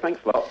 OK,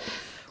 thanks a lot.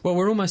 Well,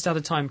 we're almost out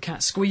of time.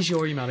 Kat, squeeze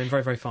your email in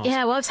very, very fast.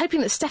 Yeah, well, I was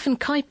hoping that Stefan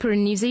Kuiper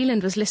in New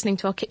Zealand was listening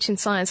to our Kitchen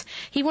Science.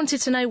 He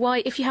wanted to know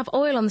why, if you have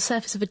oil on the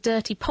surface of a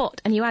dirty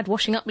pot and you add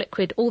washing up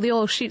liquid, all the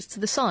oil shoots to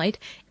the side.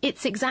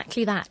 It's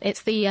exactly that.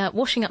 It's the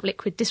washing up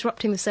liquid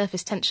disrupting the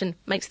surface tension,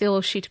 makes the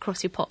oil shoot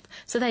across your pot.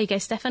 So there you go,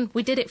 Stefan.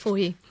 We did it for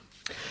you.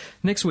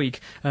 Next week,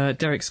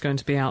 Derek's going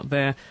to be out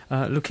there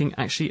looking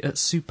actually at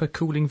super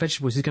cooling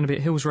vegetables. He's going to be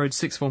at Hills Road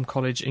Sixth Form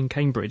College in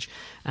Cambridge,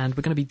 and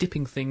we're going to be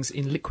dipping things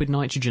in liquid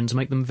nitrogen to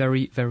make them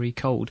very, very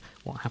cold.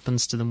 What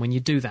happens to them when you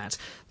do that?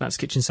 That's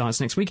Kitchen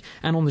Science next week.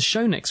 And on the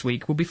show next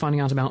week, we'll be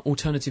finding out about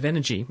alternative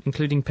energy,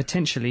 including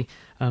potentially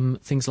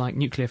things like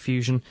nuclear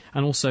fusion,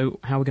 and also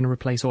how we're going to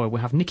replace oil.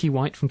 We'll have Nikki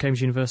White from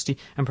Cambridge University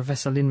and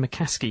Professor Lynn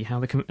McCaskey,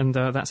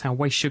 that's how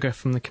waste sugar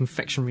from the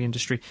confectionery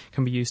industry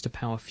can be used to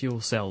power fuel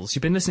cells.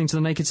 You've been listening to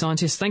The Naked Scientist.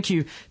 Thank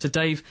you to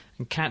Dave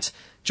and Kat.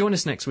 Join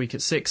us next week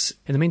at 6.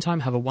 In the meantime,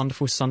 have a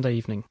wonderful Sunday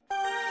evening.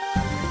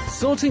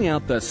 Sorting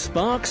out the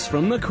sparks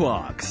from the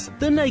quarks.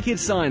 The Naked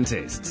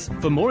Scientists.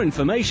 For more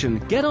information,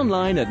 get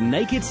online at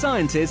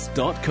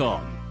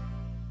nakedscientists.com.